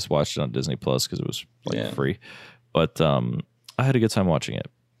theaters. I just watched it on Disney Plus because it was like free. But I had a good time watching it.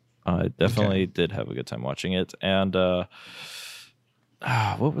 I definitely did have a good time watching it. And what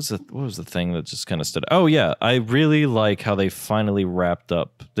was the thing that just kind of stood? Oh yeah, I really like how they finally wrapped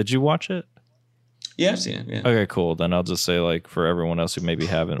up. Did you watch it? Yeah, I've seen it. Yeah. Okay, cool. Then I'll just say like for everyone else who maybe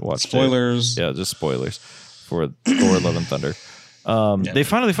haven't watched spoilers. Yeah, just spoilers for Thor: Love and Thunder. They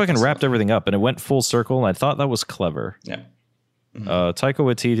finally fucking wrapped everything up, and it went full circle. And I thought that was clever. Yeah. Mm-hmm. Taika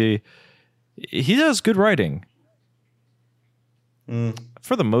Waititi, he does good writing.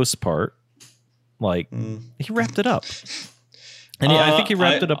 For the most part, like he wrapped it up, and I think he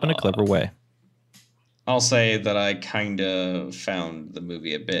wrapped it up in a clever way. I'll say that I kind of found the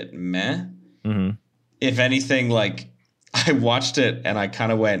movie a bit meh. Mm-hmm. If anything, like I watched it and I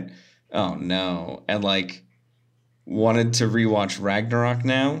kind of went, "Oh no," and like wanted to rewatch Ragnarok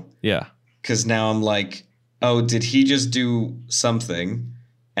now. Yeah, because now I'm like, "Oh, did he just do something?"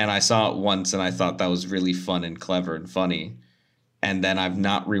 And I saw it once and I thought that was really fun and clever and funny. And then I've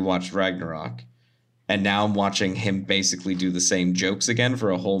not rewatched Ragnarok. And now I'm watching him basically do the same jokes again for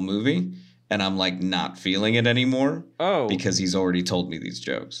a whole movie. And I'm like not feeling it anymore. Oh. Because he's already told me these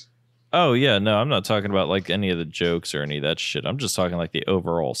jokes. Oh, yeah. No, I'm not talking about like any of the jokes or any of that shit. I'm just talking like the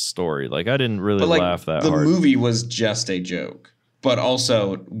overall story. Like I didn't really laugh that hard. The movie was just a joke. But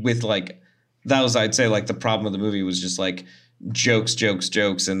also with like, that was, I'd say like the problem with the movie was just like,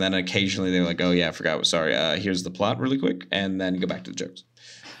 jokes, and then occasionally they're like, "Oh yeah, I forgot. Sorry. Here's the plot, really quick," and then go back to the jokes.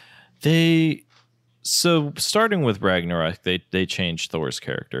 So starting with Ragnarok, they changed Thor's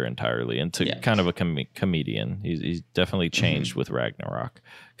character entirely into kind of a comedian. He's definitely changed with Ragnarok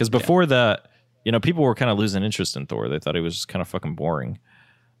because before that people were kind of losing interest in Thor. They thought he was just kind of fucking boring.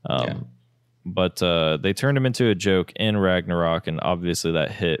 But they turned him into a joke in Ragnarok, and obviously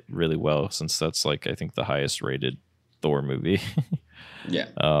that hit really well since that's like I think the highest rated Thor movie. Yeah.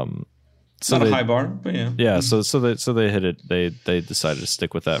 So not a high bar, but yeah. Yeah, so they hit it. They decided to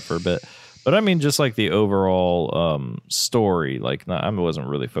stick with that for a bit. But I mean, just like the overall story, like I wasn't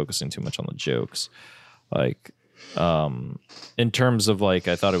really focusing too much on the jokes. Like, in terms of like,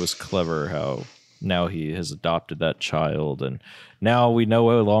 I thought it was clever how now he has adopted that child, and now we no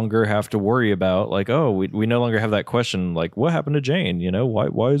longer have to worry about like, oh, we no longer have that question like, what happened to Jane?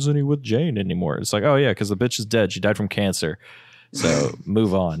 Why isn't he with Jane anymore? It's like, oh yeah, because the bitch is dead. She died from cancer. So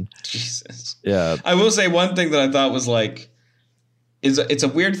move on. Jesus. Yeah. I will say one thing that I thought was like, it's a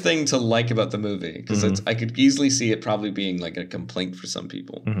weird thing to like about the movie because I could easily see it probably being like a complaint for some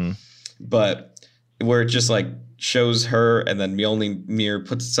people, but where it just like shows her and then Mjolnir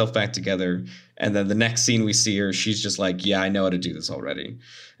puts itself back together, and then the next scene we see her, she's just like, yeah, I know how to do this already.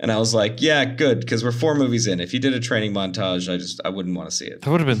 And I was like, yeah, good, because we're 4 movies in. If you did a training montage, I wouldn't want to see it. That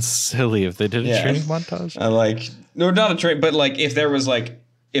would have been silly if they did a training montage. No, not a train, but like if there was like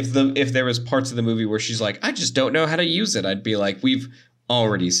if there was parts of the movie where she's like, I just don't know how to use it, I'd be like, we've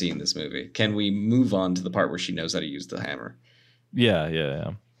already seen this movie. Can we move on to the part where she knows how to use the hammer?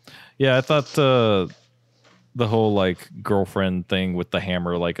 Yeah. I thought the whole like girlfriend thing with the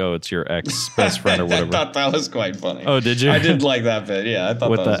hammer, like, oh, it's your ex best friend or whatever. I thought that was quite funny. Oh, did you? I did like that bit. Yeah, I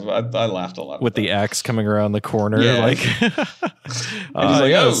thought I laughed a lot with the axe coming around the corner. Like, like,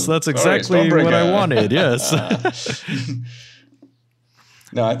 yes, that's exactly what I wanted. Yes.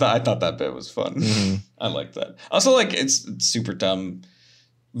 No, I thought that bit was fun. I liked that. Also, like, it's super dumb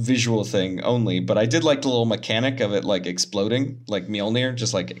visual thing only, but I did like the little mechanic of it, like exploding, like Mjolnir,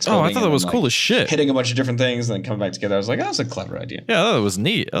 just like exploding. Oh, I thought that was cool as shit. Hitting a bunch of different things and then coming back together. I was like, that was a clever idea. Yeah, that was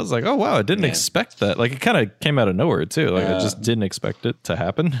neat. I was like, oh wow, I didn't expect that. Like, it kind of came out of nowhere too. Like, I just didn't expect it to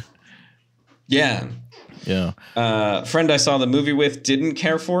happen. Yeah. Friend I saw the movie with didn't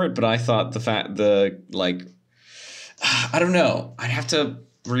care for it, but I thought I don't know. I'd have to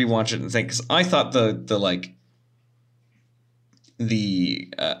rewatch it and think, because I thought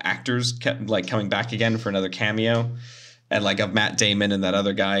the actors kept like coming back again for another cameo, and like of Matt Damon and that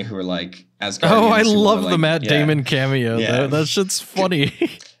other guy who were like Asgardians. Oh, I love the Matt Damon cameo. Yeah. That shit's funny.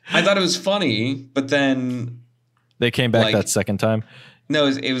 I thought it was funny, but then they came back that second time. No,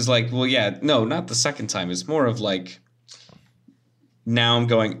 it was like, well, yeah, no, not the second time. It's more of like, now I'm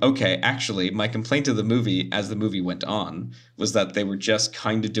going, okay, actually, my complaint of the movie as the movie went on was that they were just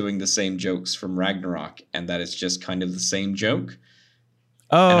kind of doing the same jokes from Ragnarok, and that it's just kind of the same joke.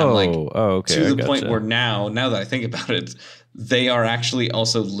 Oh, and I'm like, okay. To the point where now that I think about it, they are actually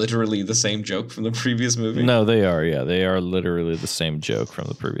also literally the same joke from the previous movie. No, they are. Yeah, they are literally the same joke from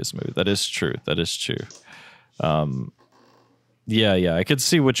the previous movie. That is true. Yeah, I could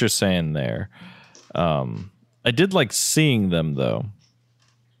see what you're saying there. I did like seeing them though,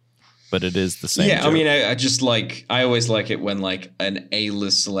 but it is the same. Yeah, joke. I mean, I just like, I always like it when like an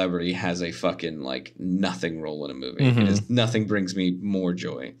A-list celebrity has a fucking like nothing role in a movie. Nothing brings me more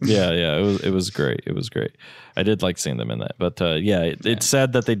joy. Yeah, it was great. It was great. I did like seeing them in that, but it's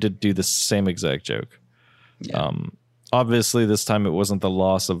sad that they did do the same exact joke. Yeah. Obviously, this time it wasn't the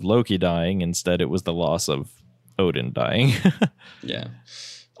loss of Loki dying. Instead, it was the loss of Odin dying. Yeah.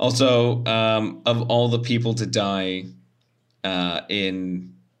 Also, of all the people to die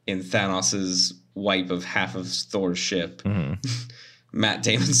in Thanos' wipe of half of Thor's ship, Matt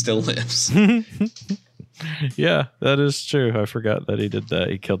Damon still lives. Yeah, that is true. I forgot that he did that.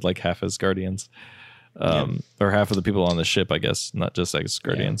 He killed like half his Guardians, or half of the people on the ship, I guess, not just like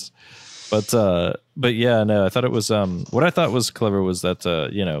Guardians. Yeah. But yeah, no, I thought it was what I thought was clever was that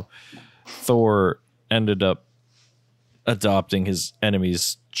Thor ended up adopting his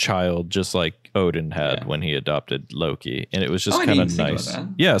enemy's child just like Odin had when he adopted Loki, and it was just kind of nice.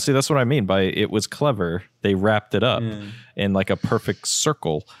 Yeah, see, that's what I mean by it was clever. They wrapped it up in like a perfect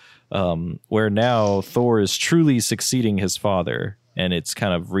circle, where now Thor is truly succeeding his father, and it's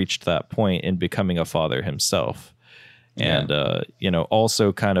kind of reached that point in becoming a father himself. And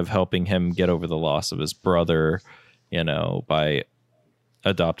also kind of helping him get over the loss of his brother, by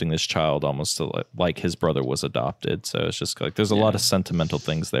adopting this child almost to like his brother was adopted. So it's just like there's a lot of sentimental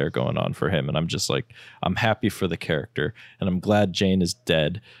things there going on for him, and I'm just like, I'm happy for the character, and I'm glad Jane is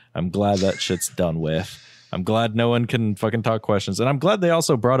dead. I'm glad that shit's done with. I'm glad no one can fucking talk questions, and I'm glad they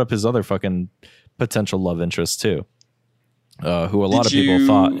also brought up his other fucking potential love interest too, who a lot of people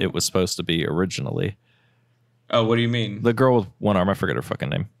thought it was supposed to be originally. Oh, what do you mean? The girl with one arm, I forget her fucking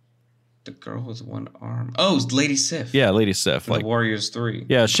name. The girl with one arm. Oh, it's Lady Sif. Yeah, Lady Sif. Like Warriors 3.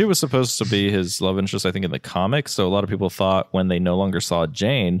 Yeah, she was supposed to be his love interest, I think, in the comics. So a lot of people thought when they no longer saw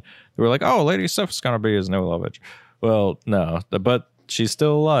Jane, they were like, oh, Lady Sif's going to be his new love interest. Well, no, but she's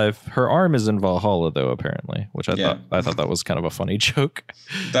still alive. Her arm is in Valhalla, though, apparently, which I thought that was kind of a funny joke.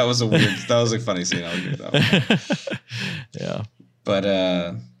 That was a funny scene. I'll give that one. Yeah. But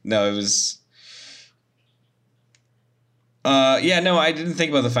no, it was... I didn't think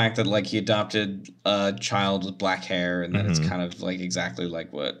about the fact that like he adopted a child with black hair, and that it's kind of like exactly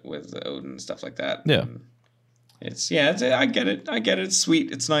like what with Odin and stuff like that. Yeah, I get it. It's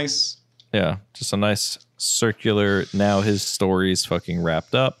sweet. It's nice. Yeah, just a nice circular. Now his story's fucking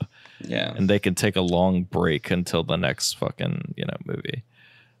wrapped up. Yeah, and they can take a long break until the next fucking movie.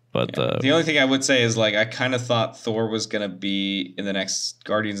 But the only thing I would say is like I kind of thought Thor was gonna be in the next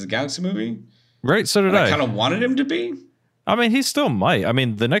Guardians of the Galaxy movie. Right. So did I. I kind of wanted him to be. I mean, he still might. I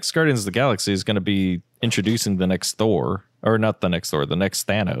mean, the next Guardians of the Galaxy is going to be introducing the next Thor, or not the next Thor, the next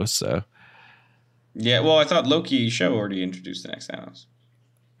Thanos. So, yeah. Well, I thought Loki show already introduced the next Thanos.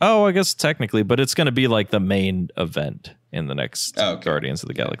 Oh, I guess technically, but it's going to be like the main event in the next Guardians of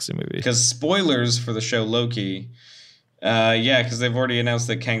the Galaxy movie. Because spoilers for the show Loki, because they've already announced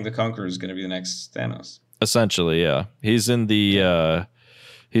that Kang the Conqueror is going to be the next Thanos. Essentially, yeah, he's in the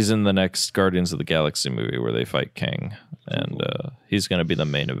next Guardians of the Galaxy movie where they fight Kang, and he's going to be the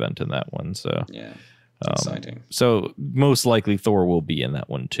main event in that one. So yeah, exciting. So most likely Thor will be in that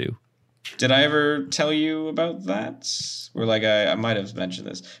one too. Did I ever tell you about that? Or like I might have mentioned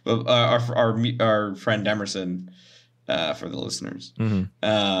this, but our friend Emerson, for the listeners,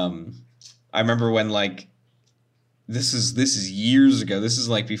 I remember when like this is years ago. This is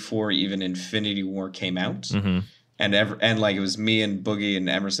like before even Infinity War came out. And like it was me and Boogie and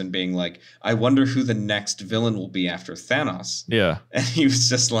Emerson being like, I wonder who the next villain will be after Thanos. Yeah. And he was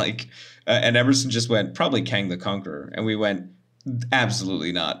just like, and Emerson just went, probably Kang the Conqueror. And we went,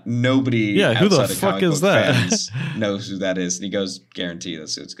 absolutely not. Nobody who the fuck is that? knows who that is. And he goes, guarantee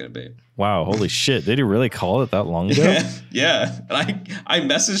that's who it's going to be. Wow. Holy shit. Did he really call it that long ago? Yeah. And I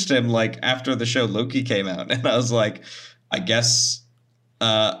messaged him like after the show Loki came out. And I was like, I guess...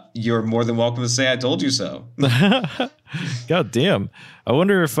 you're more than welcome to say I told you so. God damn. I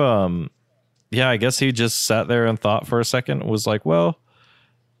wonder if I guess he just sat there and thought for a second, was like, well,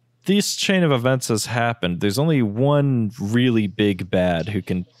 this chain of events has happened. There's only one really big bad who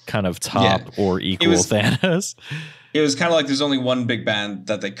can kind of top or equal Thanos. It was kind of like there's only one big bad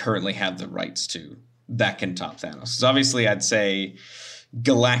that they currently have the rights to that can top Thanos. So obviously I'd say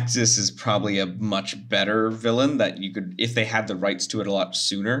Galactus is probably a much better villain that you could, if they had the rights to it a lot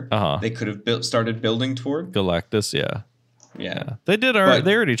sooner, they could have started building toward. Galactus, yeah. They did.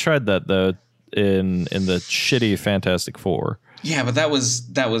 They already tried that though in the shitty Fantastic Four. Yeah, but that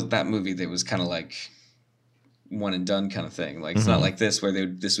that movie that was kind of like one and done kind of thing. Like it's not like this where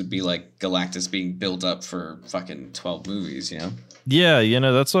this would be like Galactus being built up for fucking 12 movies, you know? Yeah,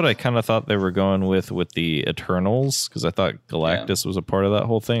 that's what I kind of thought they were going with the Eternals, because I thought Galactus was a part of that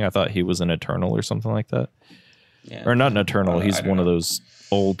whole thing. I thought he was an Eternal or something like that. Yeah. Or not an Eternal. He's one of those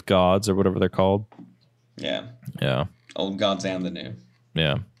old gods or whatever they're called. Yeah. Yeah. Old gods and the new.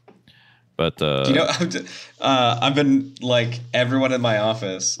 Yeah. But I've been like everyone in my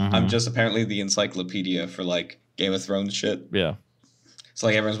office. I'm just apparently the encyclopedia for like Game of Thrones shit. Yeah. It's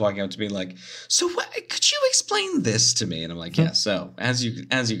like everyone's walking up to me like, so what, could you explain this to me? And I'm like, yeah. So as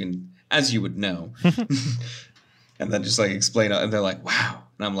you would know, and then just like explain it. And they're like, wow.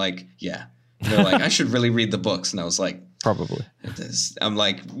 And I'm like, yeah. And they're like, I should really read the books. And I was like, probably. I'm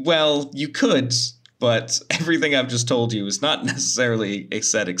like, well, you could, but everything I've just told you is not necessarily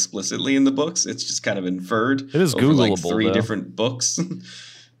said explicitly in the books. It's just kind of inferred. It is Googleable, like 3 different books.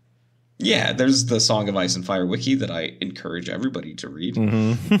 Yeah, there's the Song of Ice and Fire wiki that I encourage everybody to read.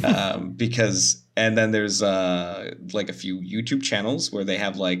 Because, and then there's like a few YouTube channels where they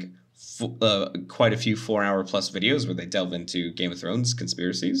have like quite a few 4-hour plus videos where they delve into Game of Thrones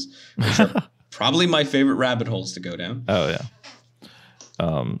conspiracies, which are probably my favorite rabbit holes to go down. Oh, yeah.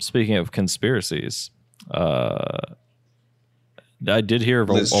 Speaking of conspiracies, I did hear of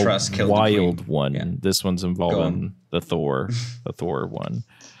a wild one. Yeah. This one's involving the Thor one.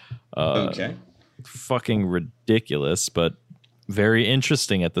 Okay. Fucking ridiculous, but very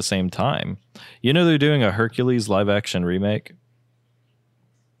interesting at the same time. They're doing a Hercules live action remake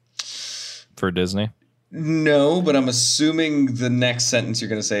for Disney. No, but I'm assuming the next sentence you're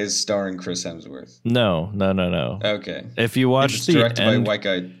going to say is starring Chris Hemsworth. No. Okay. If you watch it's directed by White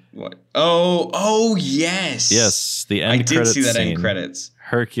Guy. What? Oh, yes. Yes, the end credits. I did see that end credits.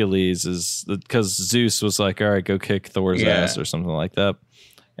 Hercules is because Zeus was like, all right, go kick Thor's ass or something like that.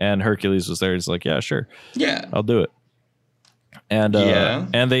 And Hercules was there. He's like, yeah, sure. Yeah. I'll do it. And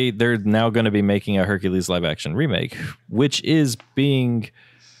and they're now going to be making a Hercules live action remake, which is being,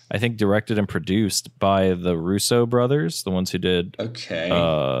 I think, directed and produced by the Russo brothers, the ones who did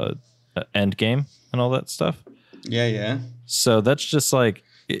Endgame and all that stuff. Yeah. So that's just like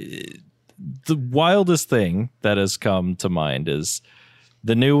the wildest thing that has come to mind is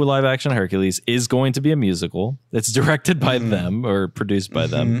the new live action Hercules is going to be a musical. It's directed by them or produced by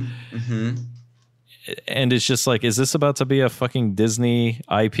them. And it's just like, is this about to be a fucking Disney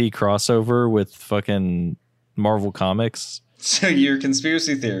IP crossover with fucking Marvel Comics? So your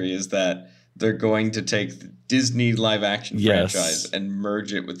conspiracy theory is that they're going to take the Disney live action franchise and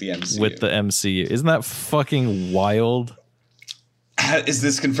merge it with the MCU. With the MCU. Isn't that fucking wild? Is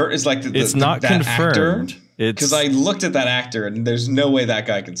this confirmed? Is like it's not confirmed. Because I looked at that actor and there's no way that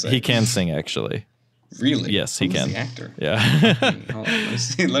guy can sing. He can sing, actually. Really? Yes, he can. The actor. Yeah. Hold on,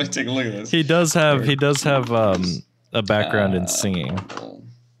 let me take a look at this. He does have a background in singing.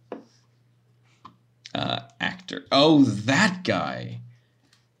 Actor. Oh, that guy.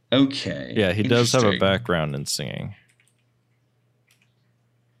 Okay. Yeah, he does have a background in singing.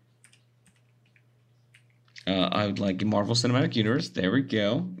 I would like Marvel Cinematic Universe. There we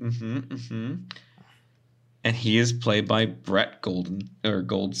go. And he is played by Brett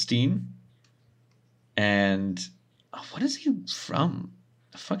Goldstein. And what is he from?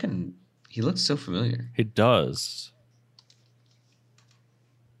 He looks so familiar. He does.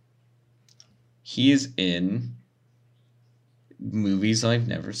 He is in movies I've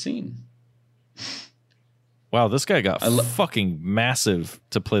never seen. Wow, this guy got fucking massive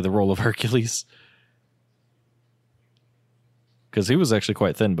to play the role of Hercules. Because he was actually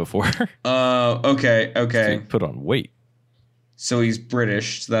quite thin before. Okay. So he put on weight. So he's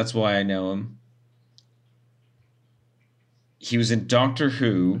British, so that's why I know him. He was in Doctor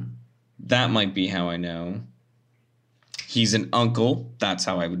Who. That might be how I know. He's an uncle. That's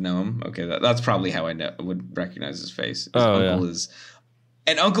how I would know him. Okay, that's probably how I would recognize his face.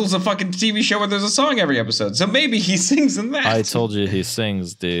 And Uncle's a fucking TV show where there's a song every episode. So maybe he sings in that. I told you he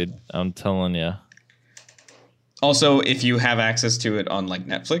sings, dude. I'm telling you. Also, if you have access to it on like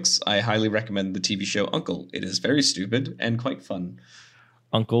Netflix, I highly recommend the TV show Uncle. It is very stupid and quite fun.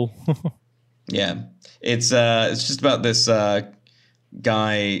 Uncle? Yeah. It's just about this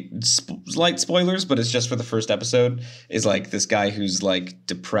guy, slight spoilers, but it's just for the first episode, is like this guy who's like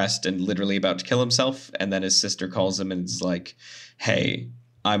depressed and literally about to kill himself, and then his sister calls him and is like, hey,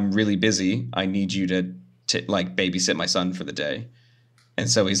 I'm really busy. I need you to like babysit my son for the day. And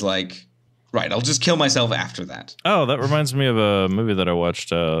so he's like, right, I'll just kill myself after that. Oh, that reminds me of a movie that I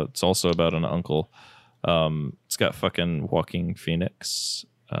watched. It's also about an uncle. It's got fucking Joaquin Phoenix.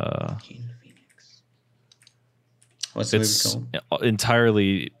 What's the movie called?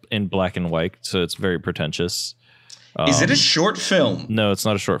 Entirely in black and white, so it's very pretentious. Is it a short film? No, it's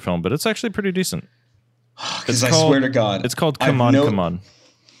not a short film, but it's actually pretty decent. Because I swear to God. It's called Come On, Come On.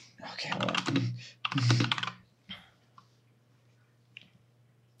 Okay, hold on.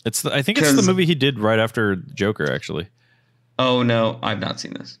 I think it's the movie he did right after Joker, actually. Oh, no. I've not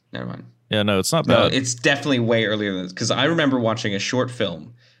seen this. Never mind. Yeah, no, it's not bad. No, it's definitely way earlier than this. Because I remember watching a short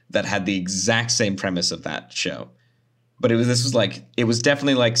film that had the exact same premise of that show. But it was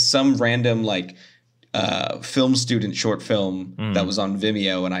definitely like some random like film student short film that was on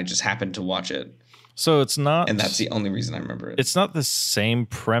Vimeo, and I just happened to watch it. So it's not, and that's the only reason I remember it. It's not the same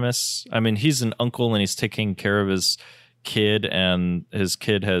premise. I mean, he's an uncle and he's taking care of his kid, and this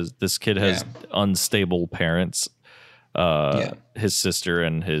kid has unstable parents. His sister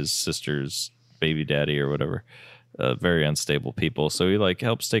and his sister's baby daddy or whatever, very unstable people. So he like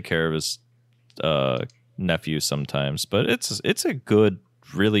helps take care of his nephew sometimes, but it's a good,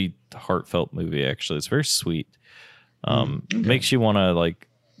 really heartfelt movie. Actually, it's very sweet. Makes you want to like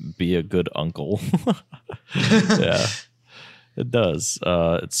be a good uncle. Yeah, it does.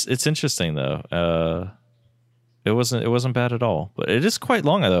 It's interesting though. It wasn't bad at all, but it is quite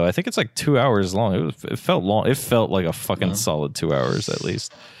long though. I think it's like 2 hours long. It felt long. It felt like a fucking solid 2 hours at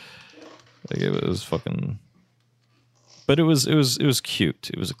least. Like it was fucking. But it was cute.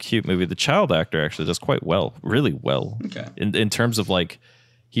 It was a cute movie. The child actor actually does quite well, really well. Okay. In terms of like,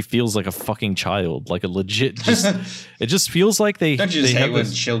 he feels like a fucking child, like a legit. It just feels like they. Don't you just hate when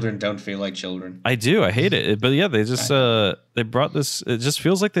children don't feel like children? I do. I hate it. But yeah, they just they brought this. It just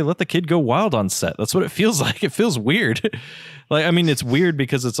feels like they let the kid go wild on set. That's what it feels like. It feels weird. Like, I mean, it's weird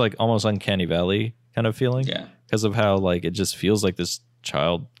because it's like almost Uncanny Valley kind of feeling. Yeah. Because of how like it just feels like this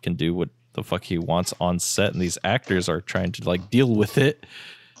child can do what the fuck he wants on set, and these actors are trying to like deal with it.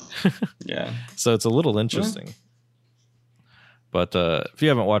 Yeah. So it's a little interesting. But if you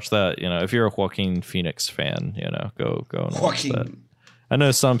haven't watched that, if you're a Joaquin Phoenix fan, go and watch that. I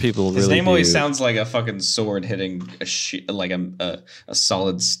know some people. His name always sounds like a fucking sword hitting a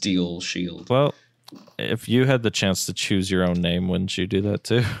solid steel shield. Well, if you had the chance to choose your own name, wouldn't you do that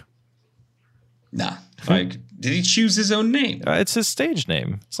too? Nah. Did he choose his own name? It's his stage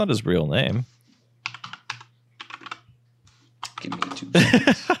name. It's not his real name. Give me 2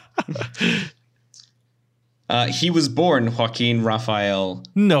 seconds. He was born Joaquin Raphael.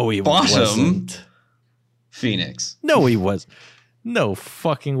 No, he wasn't. Phoenix. No, he was. No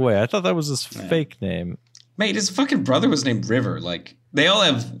fucking way. I thought that was his fake name. Mate, his fucking brother was named River. Like, they all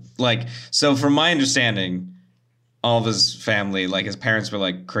have, like... So, from my understanding, all of his family, like, his parents were,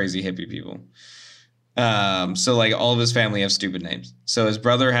 like, crazy hippie people. So, like, all of his family have stupid names. So, his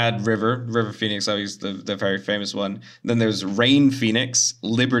brother had River Phoenix, obviously the very famous one. Then there's Rain Phoenix,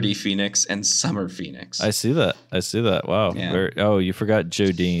 Liberty Phoenix, and Summer Phoenix. I see that. Wow. Yeah. You forgot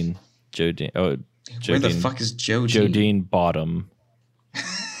Jodine. Oh, Jodine. Where the fuck is Jodine? Jodine Bottom.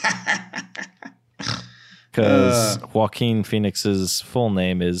 Because Joaquin Phoenix's full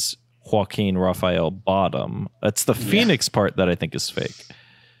name is Joaquin Raphael Bottom. That's the Phoenix part that I think is fake.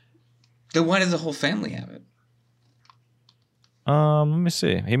 Then why does the whole family have it? Let me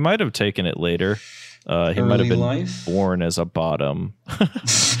see. He might have taken it later. He might have been born as a bottom.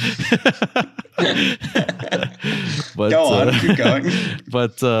 But, go on, keep going.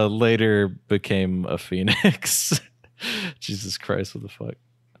 But later became a phoenix. Jesus Christ, what the fuck?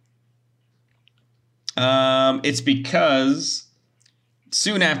 It's because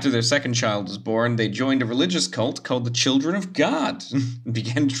soon after their second child was born, they joined a religious cult called the Children of God and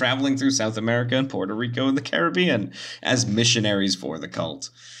began traveling through South America and Puerto Rico and the Caribbean as missionaries for the cult.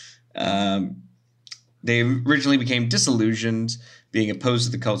 They originally became disillusioned, being opposed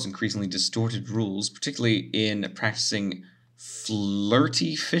to the cult's increasingly distorted rules, particularly in practicing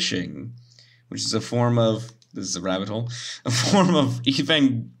flirty fishing, which is a form of, this is a rabbit hole, a form of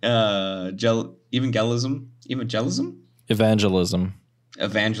evangelism?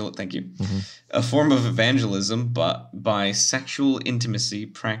 Thank you. Mm-hmm. A form of evangelism, but by sexual intimacy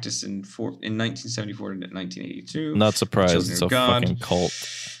practiced in 1974 to 1982. Not surprised. It's a fucking cult.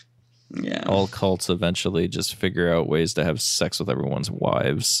 Yeah. All cults eventually just figure out ways to have sex with everyone's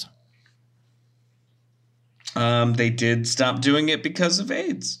wives. They did stop doing it because of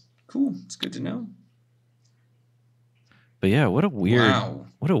AIDS. Cool. It's good to know. But yeah, what a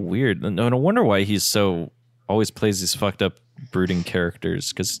weird. No wonder why he's so always plays these fucked up brooding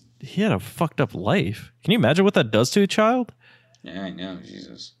characters, because he had a fucked up life. Can you imagine what that does to a child? Yeah, I know.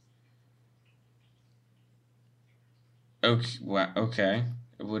 Jesus. Okay. Wow. Okay.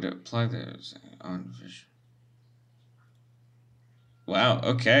 It would apply this on vision. Wow.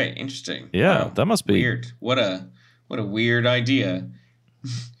 Okay. Interesting. Yeah, wow. That must be weird. What a weird idea.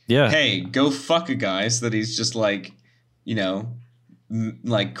 Yeah. Hey, go fuck a guy so that he's just like,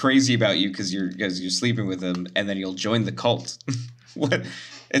 like crazy about you because you're sleeping with him, and then you'll join the cult. What?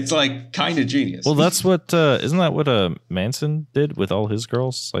 It's like kind of genius. Well, that's what isn't that what Manson did with all his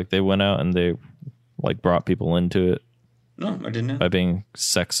girls? Like they went out and they like brought people into it. No, I didn't know. By being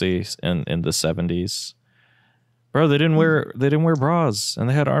sexy in the 70s. Bro, they didn't wear bras and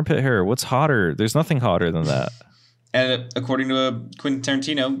they had armpit hair. What's hotter? There's nothing hotter than that. And according to Quentin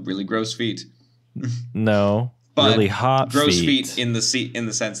Tarantino, really gross feet. No. But really hot gross feet in the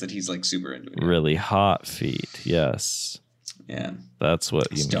sense that he's like super into it. Really hot feet. Yes. Yeah. That's what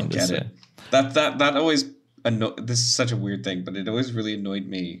you mean to say. It. That always this is such a weird thing, but it always really annoyed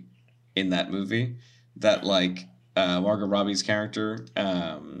me in that movie that like Margot Robbie's character,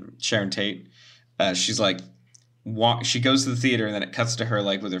 Sharon Tate, she's like, she goes to the theater and then it cuts to her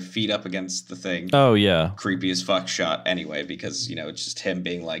like with her feet up against the thing. Oh yeah, creepy as fuck shot. Anyway, because it's just him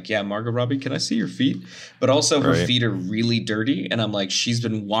being like, "Yeah, Margot Robbie, can I see your feet?" But also her feet are really dirty, and I'm like, she's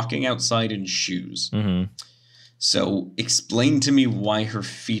been walking outside in shoes. Mm-hmm. So explain to me why her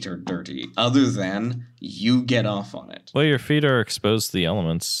feet are dirty, other than you get off on it. Well, your feet are exposed to the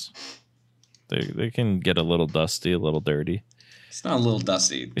elements. They can get a little dusty, a little dirty. It's not a little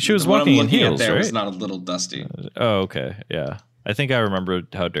dusty. She was walking in heels, right? It's not a little dusty. Oh, okay. Yeah. I think I remember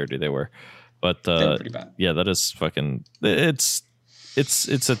how dirty they were. But they were pretty bad. Yeah, that is fucking it's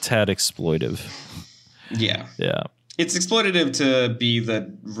a tad exploitive. Yeah. Yeah. It's exploitative to be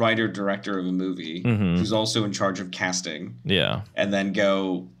the writer director of a movie who's also in charge of casting. Yeah. And then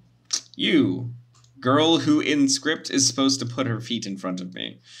go, you girl who in script is supposed to put her feet in front of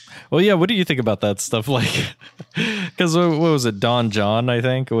me. Well, yeah, what do you think about that stuff? Like, because what was it? Don John, I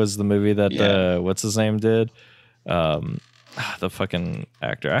think, was the movie that what's his name did. The fucking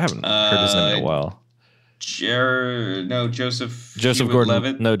actor. I haven't heard his name in a while. Joseph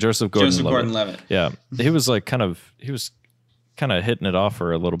Gordon-Levitt. No, Joseph Gordon-Levitt. Yeah, he was kind of hitting it off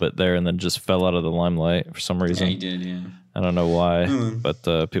for a little bit there, and then just fell out of the limelight for some reason. Yeah, he did. Yeah, I don't know why,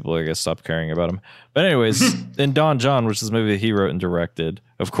 but people, I guess, stopped caring about him. But anyways, in Don John, which is the movie he wrote and directed,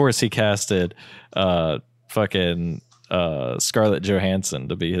 of course he casted fucking Scarlett Johansson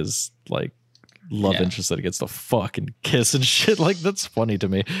to be his like love interest that he gets to fuck and kiss and shit. Like, that's funny to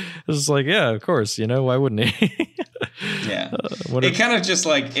me. It's just like, yeah, of course, why wouldn't he? Yeah, it kind of just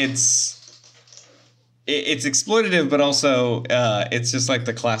like it's exploitative, but also it's just like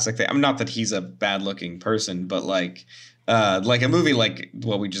the classic thing. I'm not that he's a bad looking person, but like a movie like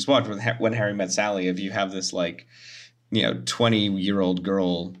what we just watched with When Harry Met Sally. If you have this like 20-year-old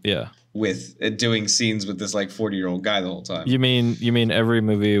girl, with doing scenes with this like 40-year-old guy the whole time. You mean every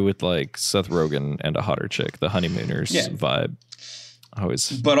movie with like Seth Rogen and a hotter chick, the Honeymooners vibe.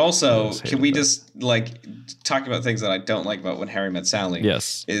 But also, can we just like talk about things that I don't like about When Harry Met Sally?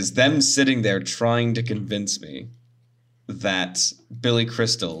 Yes, is them sitting there trying to convince me that Billy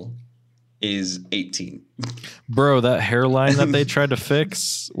Crystal is 18. Bro, that hairline that they tried to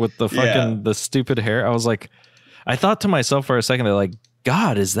fix with the fucking the stupid hair. I was like, I thought to myself for a second, they're like,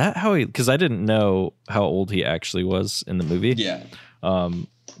 God, is that how he? Because I didn't know how old he actually was in the movie. Yeah.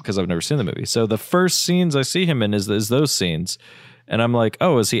 Because I've never seen the movie. So the first scenes I see him in is those scenes. And I'm like,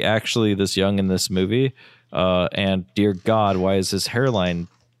 oh, is he actually this young in this movie? And dear God, why is his hairline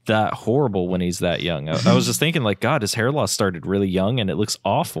that horrible when he's that young? I was just thinking like, God, his hair loss started really young and it looks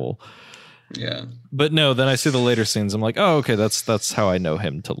awful. Yeah. But no, then I see the later scenes. I'm like, oh, okay, that's how I know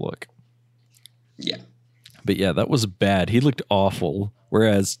him to look. Yeah. But yeah, that was bad. He looked awful,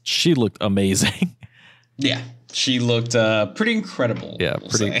 whereas she looked amazing. Yeah, she looked pretty incredible. Yeah,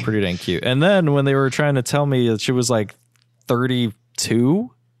 pretty dang cute. And then when they were trying to tell me that she was like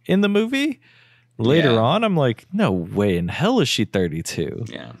 32 in the movie, later on, I'm like, no way in hell is she 32.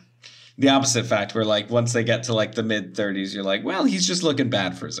 Yeah. The opposite fact, where like once they get to like the mid 30s, you're like, well, he's just looking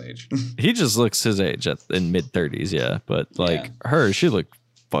bad for his age. He just looks his age in mid 30s, yeah. But like her, she looked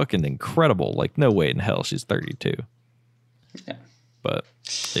fucking incredible. Like, no way in hell she's 32. Yeah. But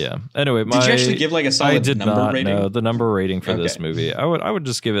yeah. Anyway, did you actually give like a solid number rating? No, the number rating for this movie, I would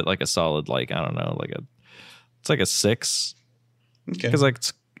just give it like a solid, like, I don't know, it's like a 6. Okay. Because like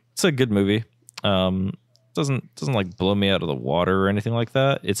it's a good movie. Doesn't like blow me out of the water or anything like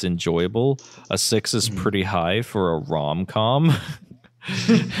that. It's enjoyable. A 6 is pretty high for a rom-com.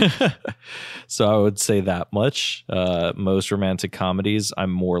 So I would say that much. Most romantic comedies,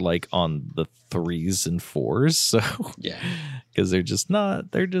 I'm more like on the 3s and 4s. So yeah, because they're just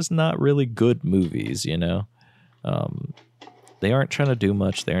not really good movies, They aren't trying to do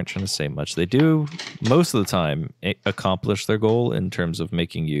much. They aren't trying to say much. They do most of the time accomplish their goal in terms of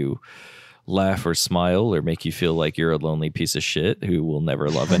making you laugh or smile or make you feel like you're a lonely piece of shit who will never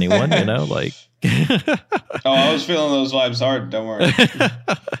love anyone, like. Oh, I was feeling those vibes hard. Don't worry.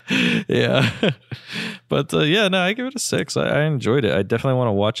 Yeah. But I give it a 6. I enjoyed it. I definitely want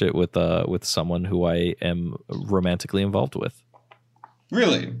to watch it with someone who I am romantically involved with.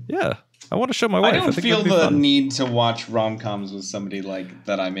 Really? Yeah. I want to show my wife. I don't feel the need to watch rom-coms with somebody like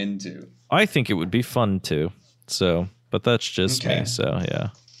that I'm into. I think it would be fun too. So, but that's just me. So, yeah.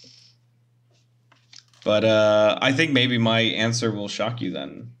 But I think maybe my answer will shock you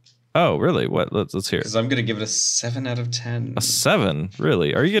then. Oh, really? What? Let's hear it. Because I'm going to give it a 7 out of 10. A 7?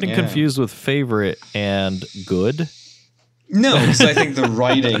 Really? Are you getting confused with favorite and good? No, because I think the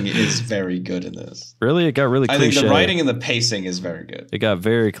writing is very good in this. Really? It got really cliche. I think the writing and the pacing is very good. It got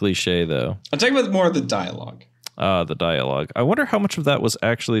very cliche, though. I'm talking about more of the dialogue. The dialogue. I wonder how much of that was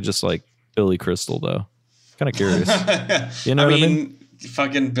actually just like Billy Crystal, though. Kind of curious. You know what I mean?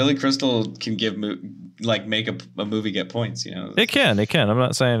 Fucking Billy Crystal can make a movie get points, It can. I'm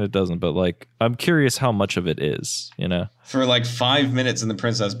not saying it doesn't, but like I'm curious how much of it is, For like 5 minutes in The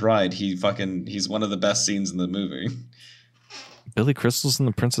Princess Bride, he's one of the best scenes in the movie. Billy Crystal's in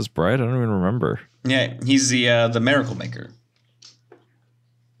The Princess Bride? I don't even remember. Yeah, he's the Miracle Maker.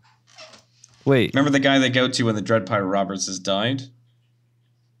 Wait. Remember the guy they go to when the Dread Pirate Roberts has died?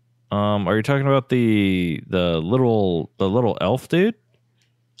 Are you talking about the little elf dude?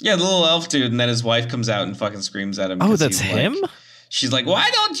 Yeah, the little elf dude, and then his wife comes out and fucking screams at him. Oh, that's him? She's like, why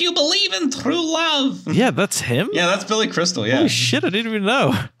don't you believe in true love? Yeah, that's him? Yeah, that's Billy Crystal, yeah. Holy shit, I didn't even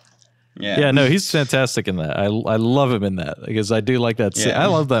know. Yeah, no, he's fantastic in that. I love him in that because I do like that scene. I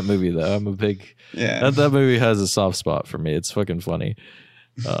love that movie, though. I'm a big... Yeah. That movie has a soft spot for me. It's fucking funny.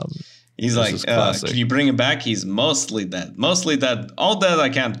 He's like, can you bring him back? He's mostly dead. Mostly dead. All dead I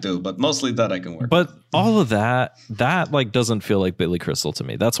can't do, but mostly dead I can work. But all of that like doesn't feel like Billy Crystal to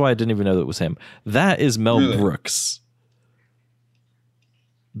me. That's why I didn't even know that it was him. That is Mel Brooks.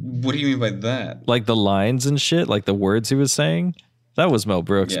 What do you mean by that? Like the lines and shit, like the words he was saying. That was Mel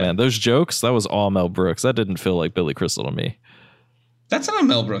Brooks, man. Those jokes, that was all Mel Brooks. That didn't feel like Billy Crystal to me. That's not a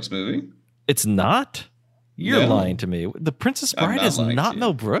Mel Brooks movie. It's not? You're lying to me. The Princess Bride is not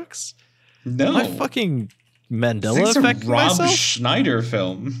Mel Brooks? No. My fucking Mandela effect. It's a Rob Schneider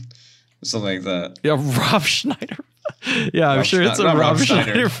film. Something like that. Yeah, Rob Schneider. Yeah, I'm sure it's a Rob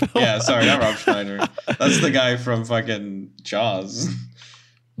Schneider film. Yeah, sorry, not Rob Schneider. That's the guy from fucking Jaws.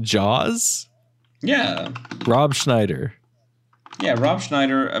 Jaws? Yeah. Rob Schneider. Yeah, Rob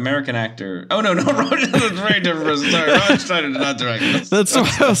Schneider, American actor. Oh, no, Rob Schneider's very different person. Sorry, Rob Schneider did not direct this. That's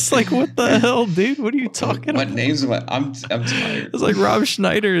why I was like, what the hell, dude? What are you talking about? What names am I? I'm tired. It's like Rob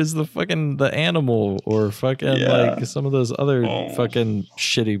Schneider is the animal or fucking like some of those other fucking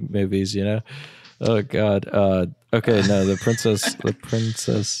shitty movies, you know? Oh, God. Okay, no, The Princess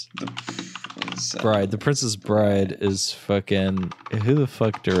Bride. The Princess Bride is fucking... Who the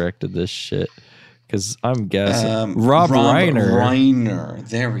fuck directed this shit? Because I'm guessing Rob Reiner.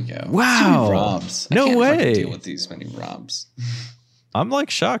 There we go. Wow. Two Robs. No I can't way. Deal with these many Robs. I'm like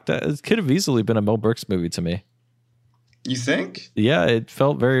shocked. It could have easily been a Mel Brooks movie to me. You think? Yeah, it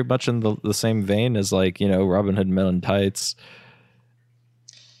felt very much in the same vein as like, you know, Robin Hood Men in Tights.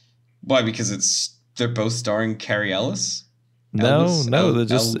 Why? Because they're both starring Carrie Ellis? No, they're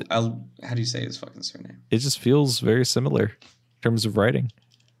just... how do you say his fucking surname? It just feels very similar in terms of writing.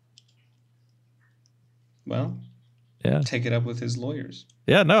 Well, take it up with his lawyers.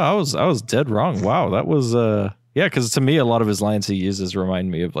 Yeah, no, I was dead wrong. Wow, that was because to me a lot of his lines he uses remind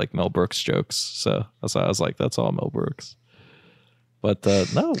me of like Mel Brooks jokes. So that's why I was like, that's all Mel Brooks. But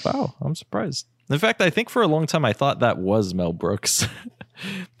no, wow, I'm surprised. In fact, I think for a long time I thought that was Mel Brooks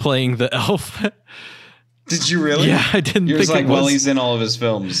playing the elf. Did you really? Yeah, I didn't. You're think just like, it was. well, he's in all of his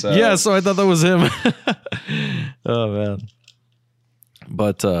films. So. Yeah, so I thought that was him. Oh man.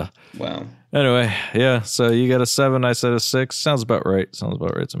 But wow. Anyway, yeah, so you got a 7, I said a 6. Sounds about right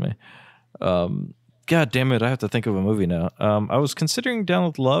to me. God damn it, I have to think of a movie now. I was considering Down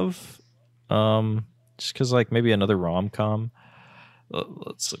with Love, just because, like, maybe another rom-com.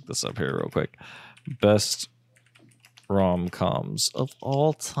 Let's look this up here real quick. Best rom-coms of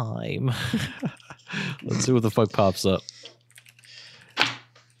all time. Let's see what the fuck pops up.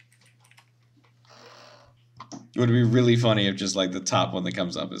 It would be really funny if just like the top one that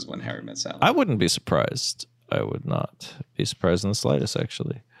comes up is When Harry Met Sally. I wouldn't be surprised. I would not be surprised in the slightest,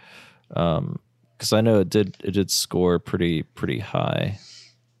 actually, because I know it did score pretty high.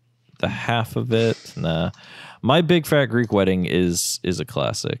 The half of it, nah. My Big Fat Greek Wedding is a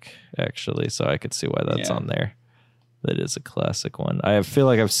classic, actually, so I could see why that's on there. That is a classic one. I feel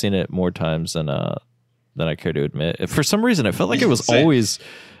like I've seen it more times than I care to admit. For some reason, it felt like it was always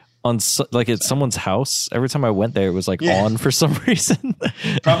on like at someone's house. Every time I went there, it was like on for some reason.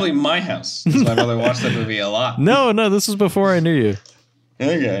 Probably my house. My mother watched that movie a lot. No, this was before I knew you.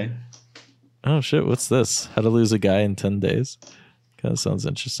 Okay. Oh shit! What's this? How to Lose a Guy in 10 Days? Kind of sounds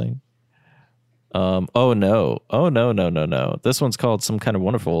interesting. Oh no. This one's called Some Kind of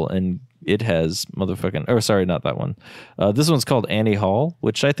Wonderful, and it has motherfucking. Or sorry, not that one. This one's called Annie Hall,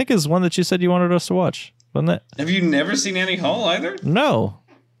 which I think is one that you said you wanted us to watch, wasn't it? Have you never seen Annie Hall either? No.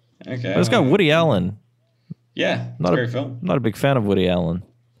 Okay. It's got Woody Allen. Yeah, it's a great film. Not a big fan of Woody Allen.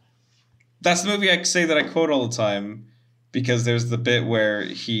 That's the movie I say that I quote all the time because there's the bit where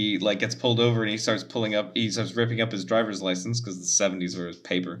he like gets pulled over and he starts ripping up his driver's license because the 70s were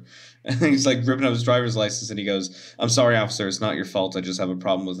paper. And he's like ripping up his driver's license and he goes, "I'm sorry, officer, it's not your fault. I just have a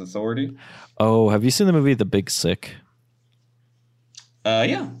problem with authority." Oh, have you seen the movie The Big Sick?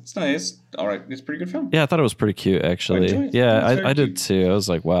 Yeah, it's nice. All right, it's a pretty good film. Yeah, I thought it was pretty cute, actually. Yeah, I did too. I was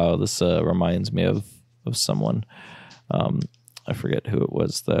like, wow, this reminds me of someone. I forget who it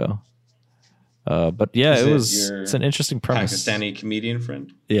was though. But yeah, it's an interesting premise. Pakistani comedian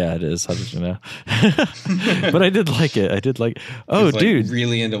friend. Yeah, it is. How did you know? But I did like it. Oh, he's, like, dude,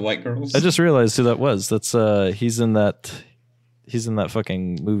 really into white girls. I just realized who that was. That's he's in that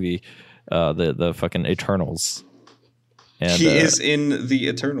fucking movie, the fucking Eternals. And, he is in the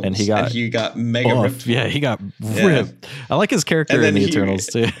Eternals, and he got mega ripped. Yeah, he got ripped. I like his character in the Eternals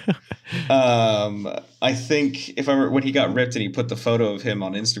too. I think if I remember when he got ripped and he put the photo of him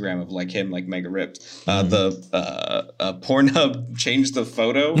on Instagram of like him like mega ripped. The Pornhub changed the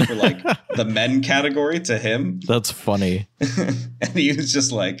photo for like the men category to him. That's funny. And he was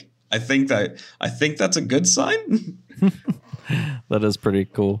just like, I think that's a good sign. That is pretty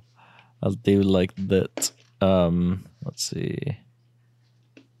cool. I'll do like that. Let's see.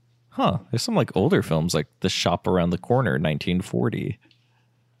 There's some like older films like The Shop Around the Corner, 1940.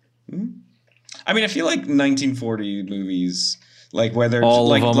 I mean, I feel like 1940 movies, like whether all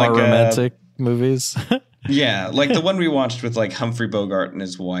like, of them are romantic movies. Yeah, like the one we watched with like Humphrey Bogart and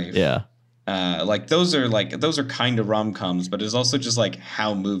his wife. Yeah. Like those are kind of rom-coms, but it's also just like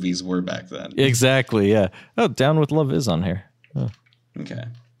how movies were back then. Exactly, yeah. Oh, Down with Love is on here. Oh. Okay.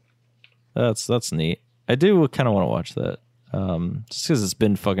 That's neat. I do kind of want to watch that. Just because it's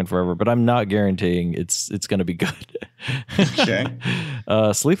been fucking forever, but I'm not guaranteeing it's going to be good. Okay.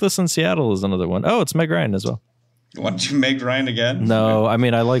 Sleepless in Seattle is another one. Oh, it's Meg Ryan as well. Want you Meg Ryan again? No, I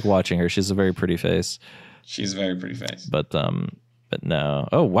mean I like watching her. She's a very pretty face. She's a very pretty face. But no.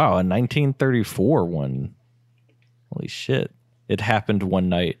 Oh wow, a 1934 one. Holy shit! It happened one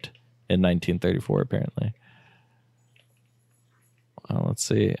night in 1934, apparently. Well, let's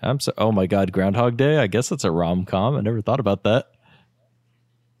see. Oh my god, Groundhog Day. I guess it's a rom-com. I never thought about that.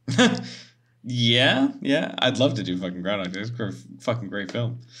 Yeah. I'd love to do fucking Groundhog Day. It's a fucking great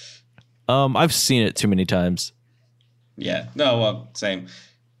film. I've seen it too many times. Yeah. No, well, same.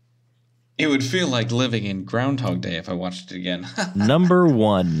 It would feel like living in Groundhog Day if I watched it again. Number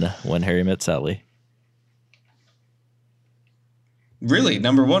 1, When Harry Met Sally. Really?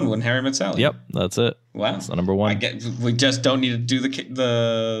 Number 1, When Harry Met Sally? Yep, that's it. Wow. That's the number 1. We just don't need to do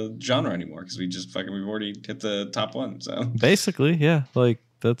the genre anymore because we've already hit the top one. So basically, yeah, like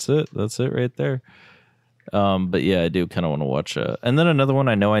that's it. That's it right there. But yeah, I do kind of want to watch. And then another one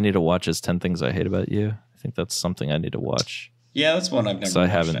I know I need to watch is 10 Things I Hate About You. I think that's something I need to watch. Yeah, that's one I've never. So I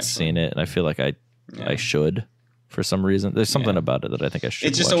haven't seen it, and I feel like I should for some reason. There's something about it that I think I should.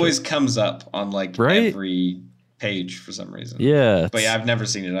 It just always comes up on like every page for some reason. Yeah, but yeah, I've never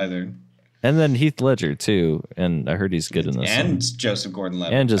seen it either. And then Heath Ledger too, and I heard he's good in this. And one. Joseph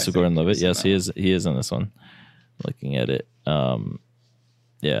Gordon-Levitt. And Joseph Gordon-Levitt. Yes, he is. He is in this one. Looking at it,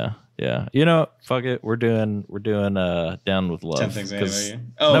 yeah. You know, fuck it. We're doing Down with Love. 10 Things I Hate About You.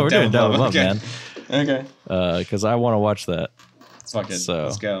 Oh, no, we're doing Down with Love, okay. man. Okay. Because I want to watch that. Fuck it. So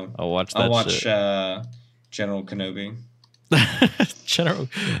let's go. I'll watch that. I'll watch General Kenobi. General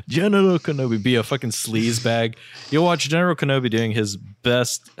Kenobi be a fucking sleaze bag. You'll watch General Kenobi doing his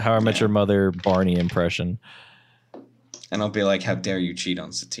best How I Met Your Mother Barney impression. And I'll be like, how dare you cheat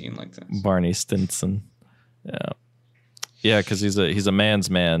on Satine like this? Barney Stinson. Yeah, because he's a man's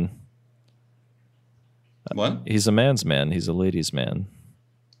man. What? He's a man's man. He's a ladies' man.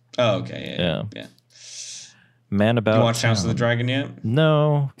 Oh, okay. Yeah. Man About You watched Town. House of the Dragon yet?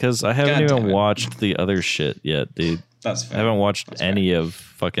 No, because I haven't even watched the other shit yet, dude. That's fair. I haven't watched any of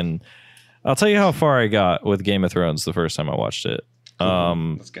fucking... I'll tell you how far I got with Game of Thrones the first time I watched it.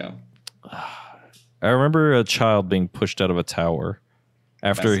 Cool. Let's go. I remember a child being pushed out of a tower.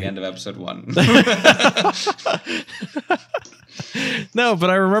 After That's the end of episode 1. No, but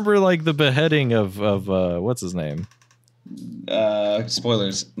I remember like the beheading of what's his name?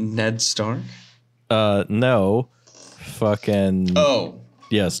 Spoilers. Ned Stark? No. Fucking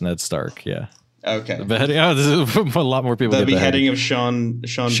yes, Ned Stark, yeah. Okay. The beheading. Oh, this is a lot more people. The beheading of Sean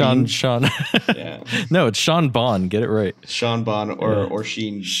Bean. Yeah. No, it's Sean Bond. Get it right. Sean Bond or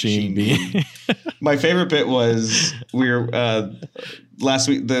Sheen Bean. My favorite bit was we were last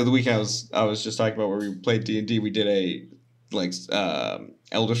week, the week I was just talking about where we played D&D. We did a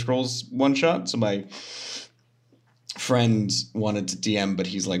Elder Scrolls one shot. So my friend wanted to DM, but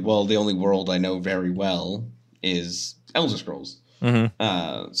he's like, well, the only world I know very well is Elder Scrolls.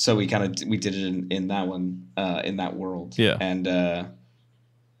 Mm-hmm. So we did it in that one, in that world. Yeah. And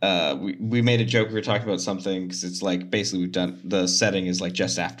we made a joke. We were talking about something because it's like basically we've done the setting is like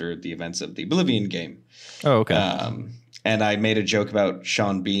just after the events of the Oblivion game. Oh, okay. And I made a joke about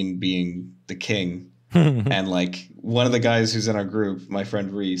Sean Bean being the king. And like one of the guys who's in our group, my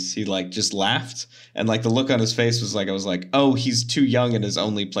friend Reese, he like just laughed, and like the look on his face was like, I was like, oh, he's too young and has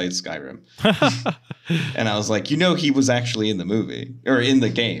only played Skyrim. And I was like, he was actually in the movie or in the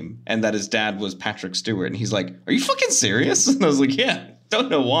game, and that his dad was Patrick Stewart. And he's like, are you fucking serious? And I was like, yeah, don't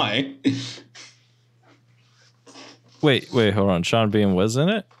know why. Wait, hold on. Sean Bean was in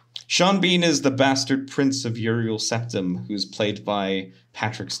it? Sean Bean is the bastard prince of Uriel Septim, who's played by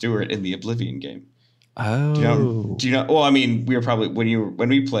Patrick Stewart in the Oblivion game. Oh. Do you know? Well, I mean, we were probably when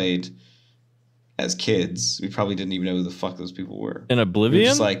we played as kids, we probably didn't even know who the fuck those people were. In Oblivion? We were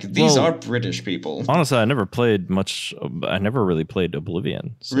just like, these are British people. Honestly, I never played much. I never really played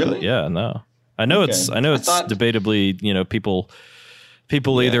Oblivion. So, really? Yeah, no. I know it's debatably,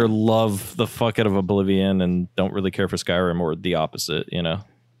 people either love the fuck out of Oblivion and don't really care for Skyrim, or the opposite, Yeah.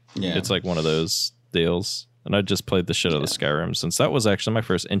 It's like one of those deals. And I just played the shit out of Skyrim, since that was actually my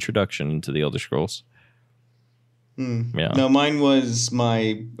first introduction into the Elder Scrolls. Yeah. No, mine was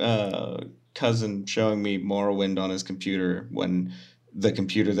my cousin showing me Morrowind on his computer when the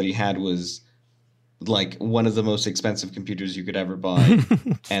computer that he had was like one of the most expensive computers you could ever buy.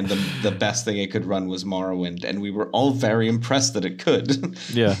 And the best thing it could run was Morrowind. And we were all very impressed that it could.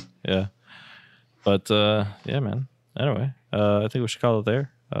 Yeah. But, yeah, man. Anyway, I think we should call it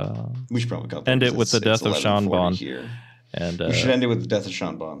there. We should probably call it end it with the death of Sean Bond. And we should end it with the death of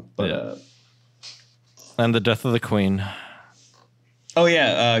Sean Bond. But, and the death of the Queen. Oh,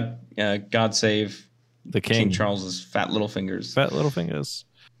 yeah. God save the King Charles's fat little fingers. Fat little fingers.